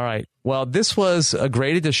 All right. Well, this was a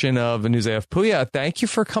great edition of News AF Puya. Thank you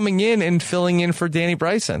for coming in and filling in for Danny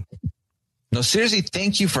Bryson. No, seriously,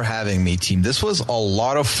 thank you for having me, team. This was a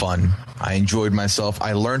lot of fun. I enjoyed myself.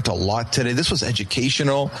 I learned a lot today. This was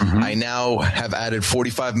educational. Mm-hmm. I now have added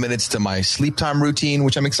 45 minutes to my sleep time routine,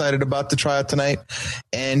 which I'm excited about to try out tonight.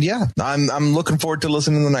 And yeah, I'm looking forward to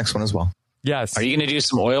listening to the next one as well. Yes. Are you going to do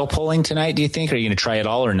some oil pulling tonight, do you think? Are you going to try it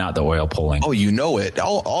all or not the oil pulling? Oh, you know it.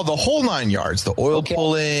 All the whole 9 yards. The oil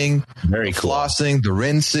pulling, very the cool. Flossing, the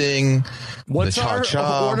rinsing, What's the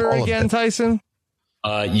cha-cha. Order again, Tyson?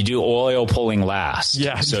 You do oil pulling last.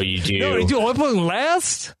 Yeah. So you do. No, you do oil pulling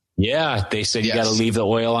last? Yeah. They said you got to leave the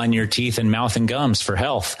oil on your teeth and mouth and gums for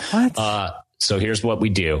health. What? So here's what we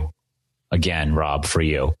do. Again, Rob, for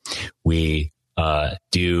you. We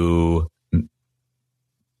do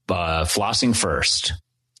flossing first.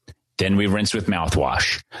 Then we rinse with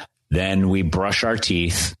mouthwash. Then we brush our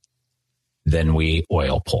teeth. Then we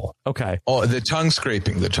oil pull. Okay. Oh, the tongue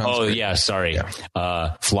scraping. Yeah. Sorry.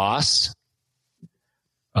 Yeah. Floss.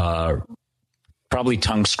 Probably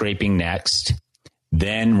tongue scraping next,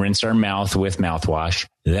 then rinse our mouth with mouthwash,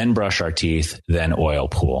 then brush our teeth, then oil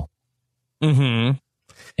pull. Mm-hmm.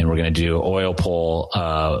 And we're going to do oil pull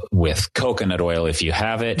with coconut oil if you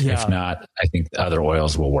have it. Yeah. If not, I think other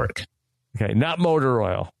oils will work. Okay, not motor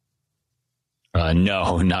oil.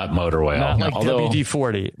 No, not motor oil. Not like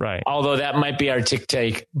WD-40, right? Although that might be our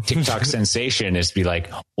TikTok sensation, is to be like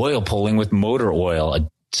oil pulling with motor oil. A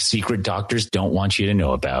secret doctors don't want you to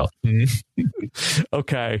know about.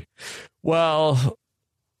 Okay. Well,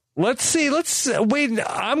 let's see. Let's wait.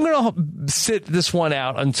 I'm going to sit this one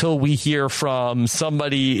out until we hear from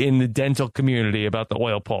somebody in the dental community about the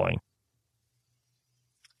oil pulling.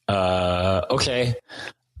 Okay.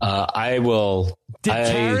 I will. Did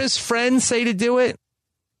Tara's friend say to do it?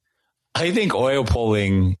 I think oil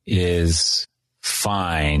pulling is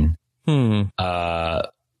fine.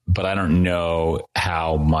 But I don't know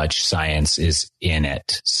how much science is in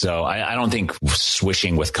it. So I don't think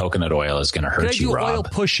swishing with coconut oil is going to hurt you, Rob. Oil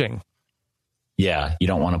pushing. Yeah, you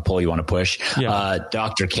don't want to pull, you want to push. Yeah.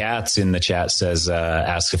 Dr. Katz in the chat says,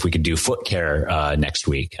 ask if we could do foot care next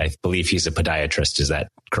week. I believe he's a podiatrist. Is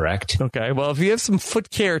that correct? Okay, well, if you have some foot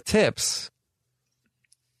care tips.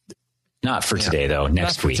 Not for today, though.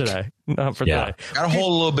 Next week. Not for today. Got to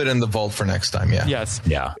hold a little bit in the vault for next time. Yeah. Yes.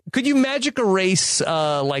 Yeah. Could you magic erase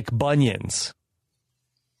like bunions?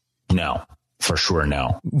 No, for sure.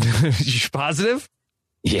 No. You positive?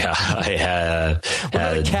 Yeah. I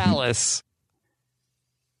had a callus.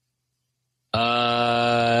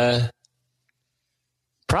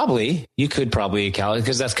 Probably. You could probably callus,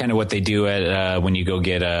 because that's kind of what they do at when you go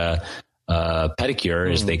get a pedicure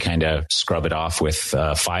is they kind of scrub it off with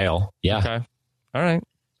file. Yeah. Okay. All right.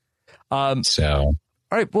 All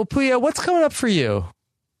right. Well, Puya, what's coming up for you?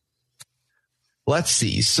 Let's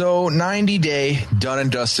see. So 90 Day done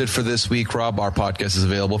and dusted for this week. Rob, our podcast is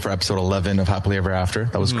available for episode 11 of Happily Ever After.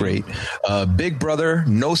 That was great. Big Brother,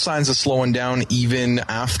 no signs of slowing down even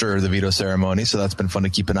after the veto ceremony. So that's been fun to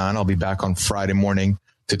keep an eye on. I'll be back on Friday morning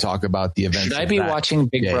to talk about the events. Should I be watching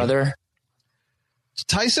Big Brother?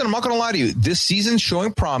 Tyson, I'm not going to lie to you. This season's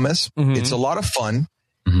showing promise. It's a lot of fun.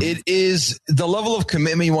 It is the level of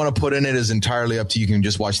commitment you want to put in it is entirely up to you. You can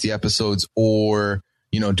just watch the episodes or,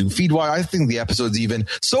 do Feedwire. I think the episodes even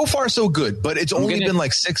so far so good, but it's only been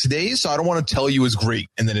like 6 days. So I don't want to tell you it's great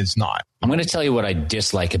and then it's not. I'm going to tell you what I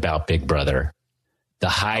dislike about Big Brother. The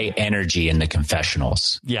high energy in the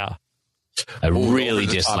confessionals. Yeah. I really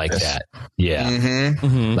dislike that. Yeah. To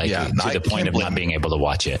the point of not being able to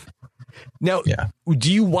watch it. Now,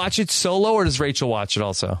 do you watch it solo or does Rachel watch it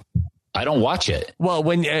also? I don't watch it. Well,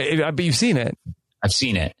 but you've seen it. I've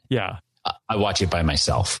seen it. Yeah. I watch it by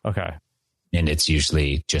myself. Okay. And it's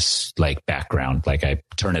usually just like background. Like I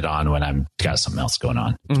turn it on when I'm got something else going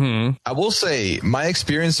on. I will say my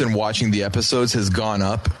experience in watching the episodes has gone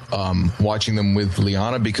up, watching them with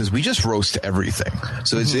Liana, because we just roast everything.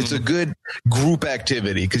 So it's a good group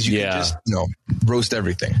activity because you can just, roast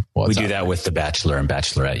everything. We do that with The Bachelor and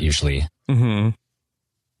Bachelorette usually.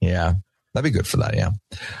 Yeah. That'd be good for that, yeah.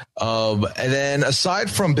 And then aside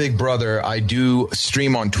from Big Brother, I do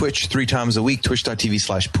stream on Twitch 3 times a week,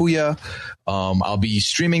 twitch.tv/Puya. I'll be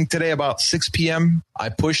streaming today about 6 p.m. I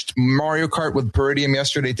pushed Mario Kart with Peridium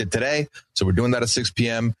yesterday to today, so we're doing that at 6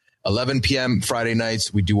 p.m. 11 p.m. Friday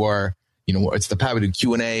nights, we do our, it's the pad, we do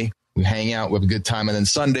Q&A, we hang out, we have a good time, and then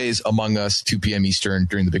Sundays, Among Us, 2 p.m. Eastern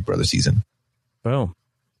during the Big Brother season. Boom.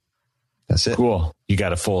 That's it. Cool. You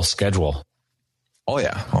got a full schedule. Oh,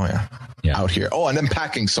 yeah. Out here. Oh, and then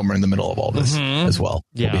packing somewhere in the middle of all this as well.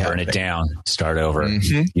 Yeah. We'll burn it down. Start over.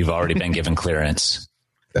 You've already been given clearance.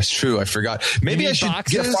 That's true. I forgot. Maybe I should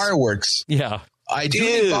get fireworks. Yeah. I do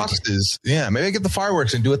need boxes. Yeah. Maybe I get the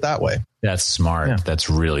fireworks and do it that way. That's smart. Yeah. That's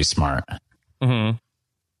really smart. Tyson,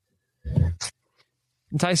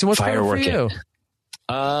 what's going for you?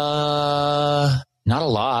 Not a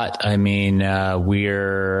lot. I mean,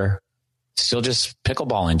 we're still just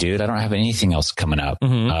pickleballing, dude. I don't have anything else coming up.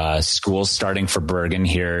 School's starting for Bergen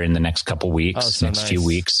here in the next couple weeks, few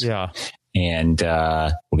weeks. Yeah. And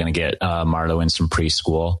we're going to get Marlo in some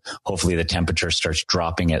preschool. Hopefully the temperature starts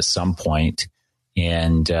dropping at some point.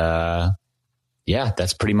 And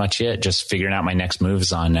that's pretty much it. Just figuring out my next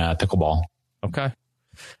moves on pickleball. Okay.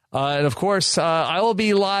 And of course, I will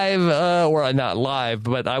be live, or not live,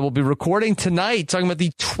 but I will be recording tonight talking about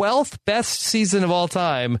the 12th best season of all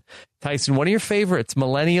time. Tyson, one of your favorites,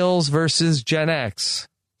 Millennials versus Gen X.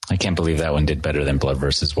 I can't believe that one did better than Blood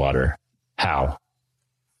versus Water. How?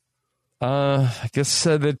 I guess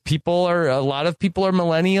that a lot of people are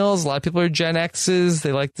millennials. A lot of people are Gen X's.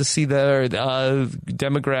 They like to see their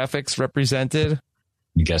demographics represented.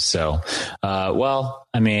 I guess so. Well,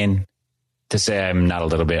 I mean, to say I'm not a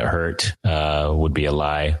little bit hurt would be a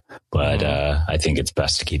lie, but I think it's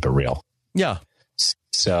best to keep it real. Yeah.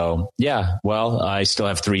 So, yeah, well, I still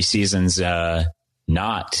have 3 seasons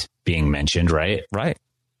not being mentioned, right? Right.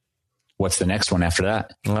 What's the next one after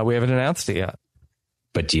that? We haven't announced it yet.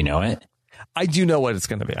 But do you know it? I do know what it's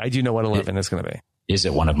going to be. I do know what 11 is going to be. Is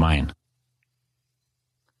it one of mine?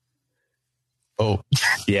 Oh,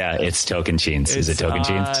 yeah, it's Tocantins. Is it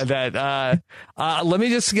Tocantins? Let me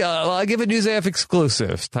just I'll give a News AF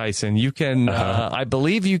exclusive, Tyson. You can, I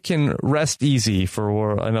believe you can rest easy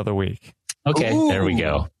for another week. Okay, Ooh. There we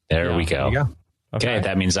go. There we go. Okay,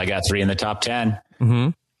 that means I got 3 in the top 10.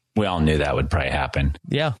 We all knew that would probably happen.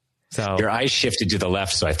 Yeah. So your eyes shifted to the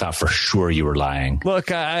left, so I thought for sure you were lying. Look,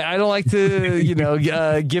 I don't like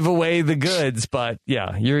to, give away the goods, but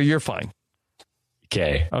yeah, you're fine.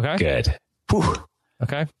 Okay. Okay. Good. Whew.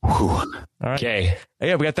 Okay. Whew. All right. Okay.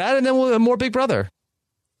 Yeah, we got that, and then more Big Brother.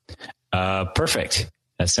 Perfect.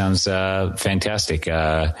 That sounds fantastic.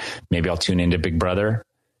 Maybe I'll tune into Big Brother.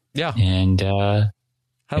 Yeah. And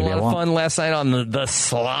Had a lot of fun last night on the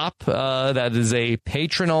Slop. That is a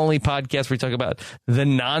patron-only podcast where we talk about the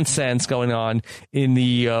nonsense going on in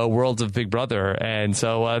the world of Big Brother. And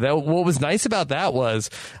so what was nice about that was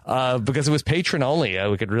because it was patron-only,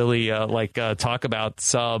 we could really talk about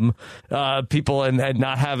some people and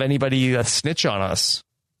not have anybody snitch on us.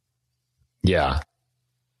 Yeah.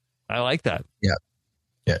 I like that. Yeah.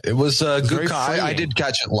 Yeah, it was good. I did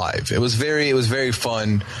catch it live. It was very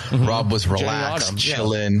fun. Mm-hmm. Rob was relaxed,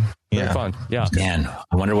 chilling. Yeah. Very fun. Yeah. Man,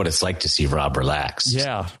 I wonder what it's like to see Rob relaxed.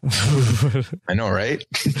 Yeah. I know, right?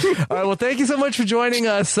 All right. Well, thank you so much for joining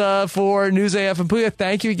us for News AF and Puya.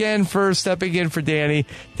 Thank you again for stepping in for Danny.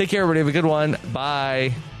 Take care, everybody. Have a good one.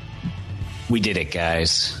 Bye. We did it,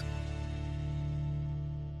 guys.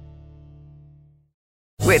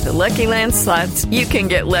 With the Lucky Land Slots, you can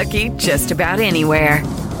get lucky just about anywhere.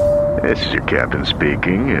 This is your captain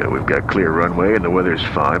speaking. We've got clear runway and the weather's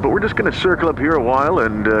fine, but we're just going to circle up here a while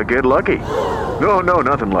and get lucky. No,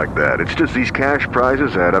 nothing like that. It's just these cash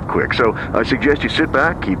prizes add up quick. So I suggest you sit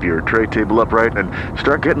back, keep your tray table upright, and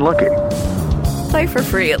start getting lucky. Play for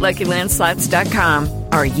free at LuckyLandSlots.com.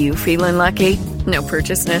 Are you feeling lucky? No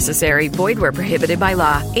purchase necessary. Void where prohibited by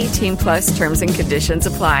law. 18+ terms and conditions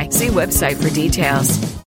apply. See website for details.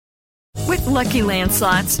 With Lucky Land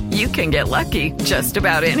Slots, you can get lucky just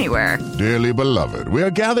about anywhere. Dearly beloved, we are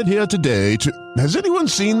gathered here today to... Has anyone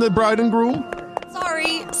seen the bride and groom?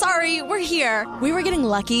 Sorry, we're here. We were getting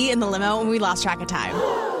lucky in the limo and we lost track of time.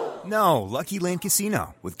 No, Lucky Land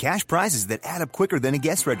Casino, with cash prizes that add up quicker than a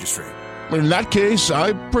guest registry. In that case,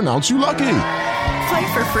 I pronounce you lucky.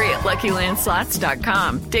 Play for free at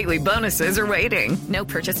LuckyLandSlots.com. Daily bonuses are waiting. No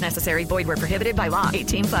purchase necessary. Void where prohibited by law.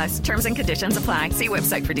 18+. Terms and conditions apply. See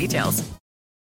website for details.